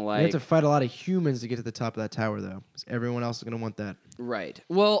building. You Like have to fight a lot of humans to get to the top of that tower, though. 'Cause everyone else is going to want that. right.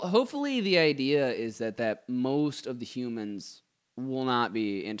 Well, hopefully the idea is that most of the humans will not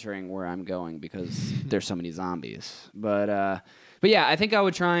be entering where I'm going because there's so many zombies. But yeah, I think I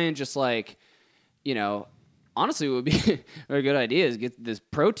would try and just like, Honestly, what would be a good idea is get this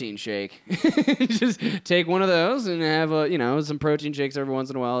protein shake. Just take one of those and have some protein shakes every once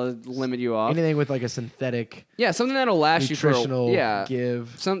in a while to limit you off. Anything with like a synthetic Yeah, something that'll last you for nutritional yeah.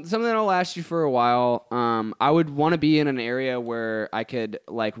 give. Something that'll last you for a while. I would want to be in an area where I could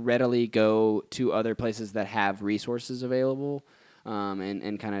like readily go to other places that have resources available,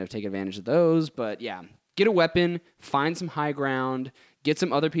 and kind of take advantage of those. But yeah, get a weapon, find some high ground, get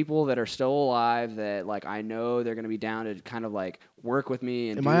some other people that are still alive that like I know they're gonna be down to kind of like work with me.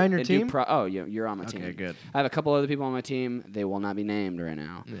 And Am I on your team? You're on my team. Okay, good. I have a couple other people on my team. They will not be named right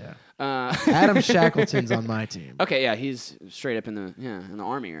now. Yeah. Adam Shackleton's on my team. Okay, yeah, he's straight up in the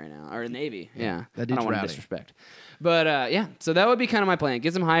army right now, or Navy. Yeah, that I dude's don't want to rowdy. disrespect, but yeah. So that would be kind of my plan: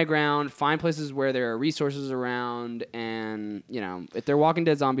 get some high ground, find places where there are resources around, and if they're Walking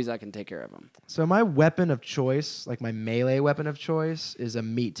Dead zombies, I can take care of them. So my weapon of choice, like my melee weapon of choice, is a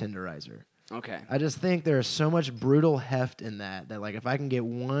meat tenderizer. Okay. I just think there's so much brutal heft in that like if I can get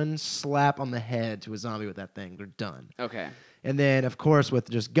one slap on the head to a zombie with that thing, they're done. Okay. And then of course with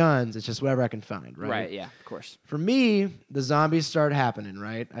just guns, it's just whatever I can find, right? Right. Yeah. Of course. For me, the zombies start happening,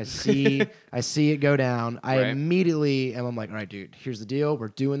 right? I see it go down. I Right. immediately am like, all right, dude, here's the deal. We're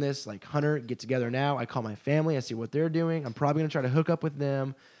doing this. Like, Hunter, get together now. I call my family. I see what they're doing. I'm probably going to try to hook up with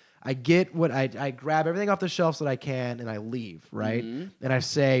them. I get what I grab everything off the shelves that I can and I leave, right? Mm-hmm. And I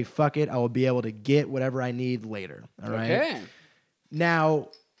say, fuck it. I will be able to get whatever I need later. All right. Okay. Now,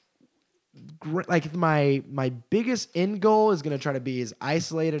 like my biggest end goal is going to try to be as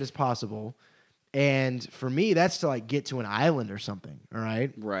isolated as possible. And for me, that's to like get to an island or something. All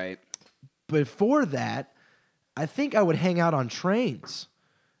right. Right. Before that, I think I would hang out on trains.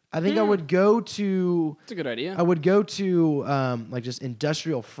 I think I would go to. That's a good idea. I would go to like just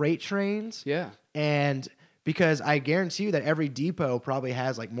industrial freight trains. Yeah. And because I guarantee you that every depot probably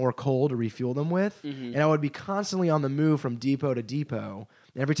has like more coal to refuel them with. Mm-hmm. And I would be constantly on the move from depot to depot.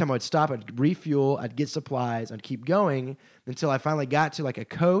 And every time I would stop, I'd refuel, I'd get supplies, I'd keep going until I finally got to like a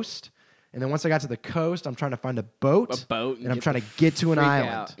coast. And then once I got to the coast, I'm trying to find a boat. and And I'm get trying the to get to an freak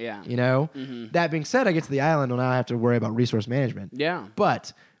island. out. Yeah. You know? Mhm. That being said, I get to the island and now I have to worry about resource management. Yeah.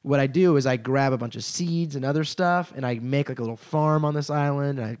 But what I do is I grab a bunch of seeds and other stuff and I make like a little farm on this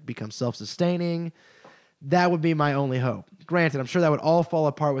island and I become self-sustaining. That would be my only hope. Granted, I'm sure that would all fall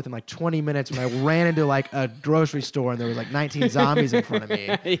apart within like 20 minutes when I ran into like a grocery store and there was like 19 zombies in front of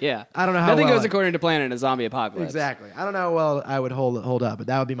me. Yeah. I don't know how Nothing well goes according to plan in a zombie apocalypse. Exactly. I don't know how well I would hold up, but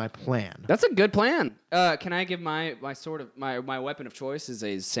that would be my plan. That's a good plan. Can I give my weapon of choice is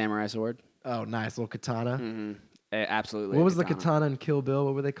a samurai sword? Oh, nice. Little katana. Mm-hmm. Absolutely. What was the katana in Kill Bill?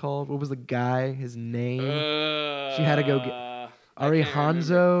 What were they called? What was the guy? His name? She had to go get Ari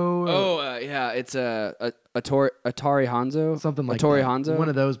Hanzo? Yeah, it's Atari Hanzo. Something like Atari that. Hanzo. One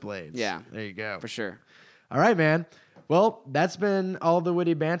of those blades. Yeah. There you go. For sure. All right, man. Well, that's been all the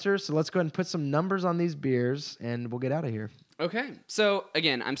witty banter. So let's go ahead and put some numbers on these beers and we'll get out of here. Okay. So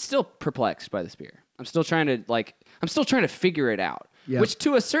again, I'm still perplexed by this beer. I'm still trying to figure it out. Yeah. Which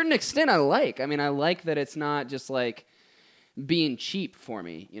to a certain extent I like. I mean, I like that it's not just like being cheap for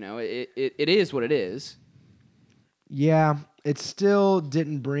me. You know, it is what it is. Yeah, it still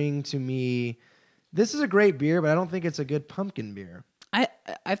didn't bring to me. This is a great beer, but I don't think it's a good pumpkin beer.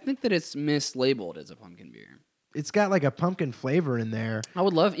 I think that it's mislabeled as a pumpkin beer. It's got like a pumpkin flavor in there. I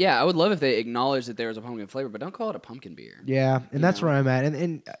would love if they acknowledged that there was a pumpkin flavor, but don't call it a pumpkin beer. Yeah, and that's know? where I'm at.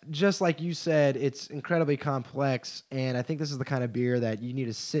 And just like you said, it's incredibly complex. And I think this is the kind of beer that you need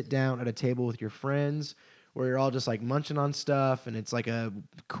to sit down at a table with your friends where you're all just like munching on stuff and it's like a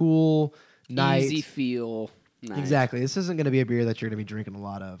cool night. Easy feel. Night. Exactly. This isn't going to be a beer that you're going to be drinking a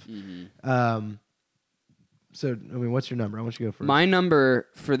lot of. Mm-hmm. So, I mean, what's your number? I want you to go first. My number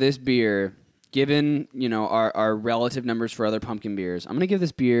for this beer, given our relative numbers for other pumpkin beers, I'm gonna give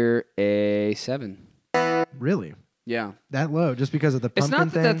this beer a 7. Really? Yeah. That low? Just because of the It's pumpkin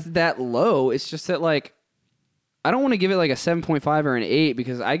not thing? that that's that low. It's just that like I don't want to give it like a 7.5 or an 8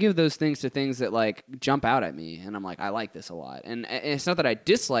 because I give those things to things that like jump out at me and I'm like I like this a lot. And it's not that I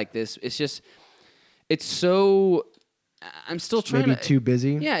dislike this. It's just it's so. I'm still trying Maybe to. too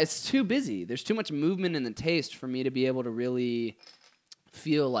busy? Yeah, it's too busy. There's too much movement in the taste for me to be able to really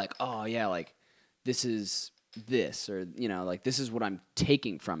feel like, oh yeah, like this is this, or like this is what I'm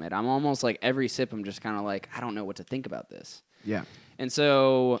taking from it. I'm almost like every sip, I'm just kind of like, I don't know what to think about this. Yeah. And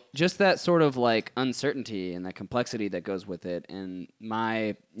so just that sort of like uncertainty and that complexity that goes with it, and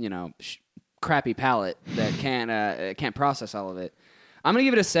my crappy palate that can't process all of it. I'm gonna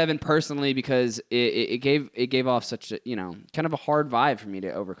give it a 7 personally because it gave off such a kind of a hard vibe for me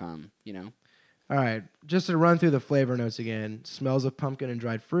to overcome. All right. Just to run through the flavor notes again: smells of pumpkin and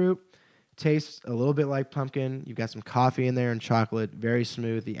dried fruit, tastes a little bit like pumpkin. You've got some coffee in there and chocolate, very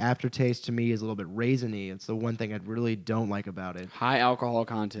smooth. The aftertaste to me is a little bit raisiny. It's the one thing I really don't like about it. High alcohol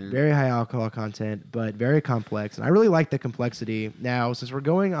content. Very high alcohol content, but very complex. And I really like the complexity. Now, since we're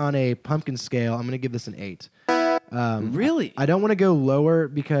going on a pumpkin scale, I'm going to give this an 8. Really? I don't want to go lower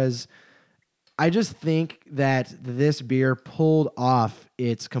because I just think that this beer pulled off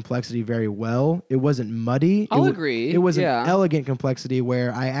its complexity very well. It wasn't muddy. I'll agree. It was Yeah. an elegant complexity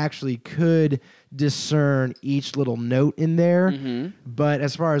where I actually could discern each little note in there. Mm-hmm. But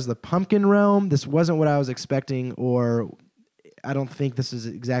as far as the pumpkin realm, this wasn't what I was expecting, or I don't think this is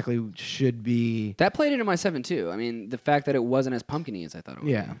exactly should be. That played into my 7 too. I mean, the fact that it wasn't as pumpkin-y as I thought it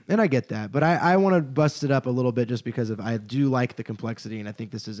would. Yeah, and I get that, but I want to bust it up a little bit just because I do like the complexity, and I think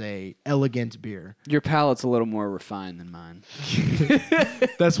this is a elegant beer. Your palate's a little more refined than mine.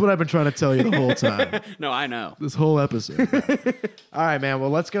 That's what I've been trying to tell you the whole time. No, I know. This whole episode. All right, man. Well,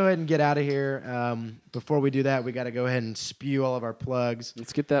 let's go ahead and get out of here. Before we do that, we got to go ahead and spew all of our plugs.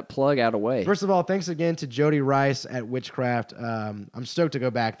 Let's get that plug out of the way. First of all, thanks again to Jody Rice at Witchcraft. I'm stoked to go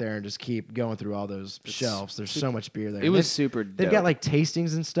back there and just keep going through all those shelves. There's so much beer there. It was super They've dope. got like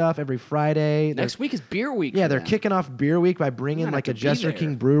tastings and stuff every Friday. Next week is beer week. Yeah, for they're them. kicking off Beer Week by bringing gonna like a have to be Jester there.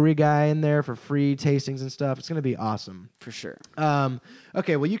 King Brewery guy in there for free tastings and stuff. It's going to be awesome. For sure.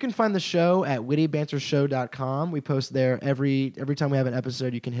 Okay, well, you can find the show at wittybantershow.com. We post there every time we have an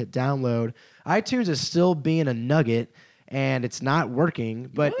episode. You can hit download. iTunes is still being a nugget, and it's not working.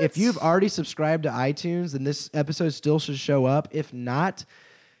 But if you've already subscribed to iTunes, then this episode still should show up. If not,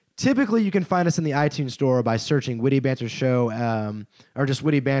 typically you can find us in the iTunes store by searching Witty Banter Show or just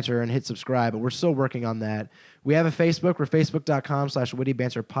Witty Banter and hit subscribe. But we're still working on that. We have a Facebook. We're facebook.com/Witty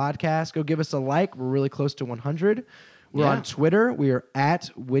Banter Podcast. Go give us a like. We're really close to 100. We're Yeah. on Twitter. We are at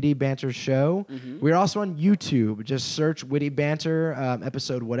Witty Banter Show. We're also on YouTube. Just search Witty Banter,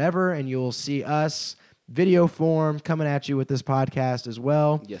 episode whatever, and you'll see us, video form, coming at you with this podcast as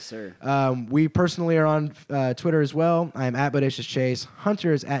well. Yes, sir. We personally are on Twitter as well. I am at Bodacious Chase.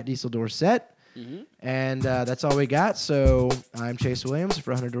 Hunter is at Diesel Dorset. And that's all we got. So I'm Chase Williams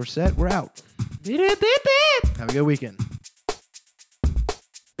for Hunter Dorset. We're out. Have a good weekend.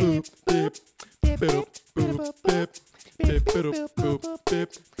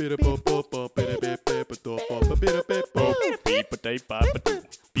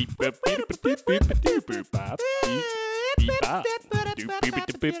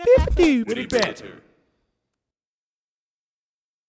 Witty banter.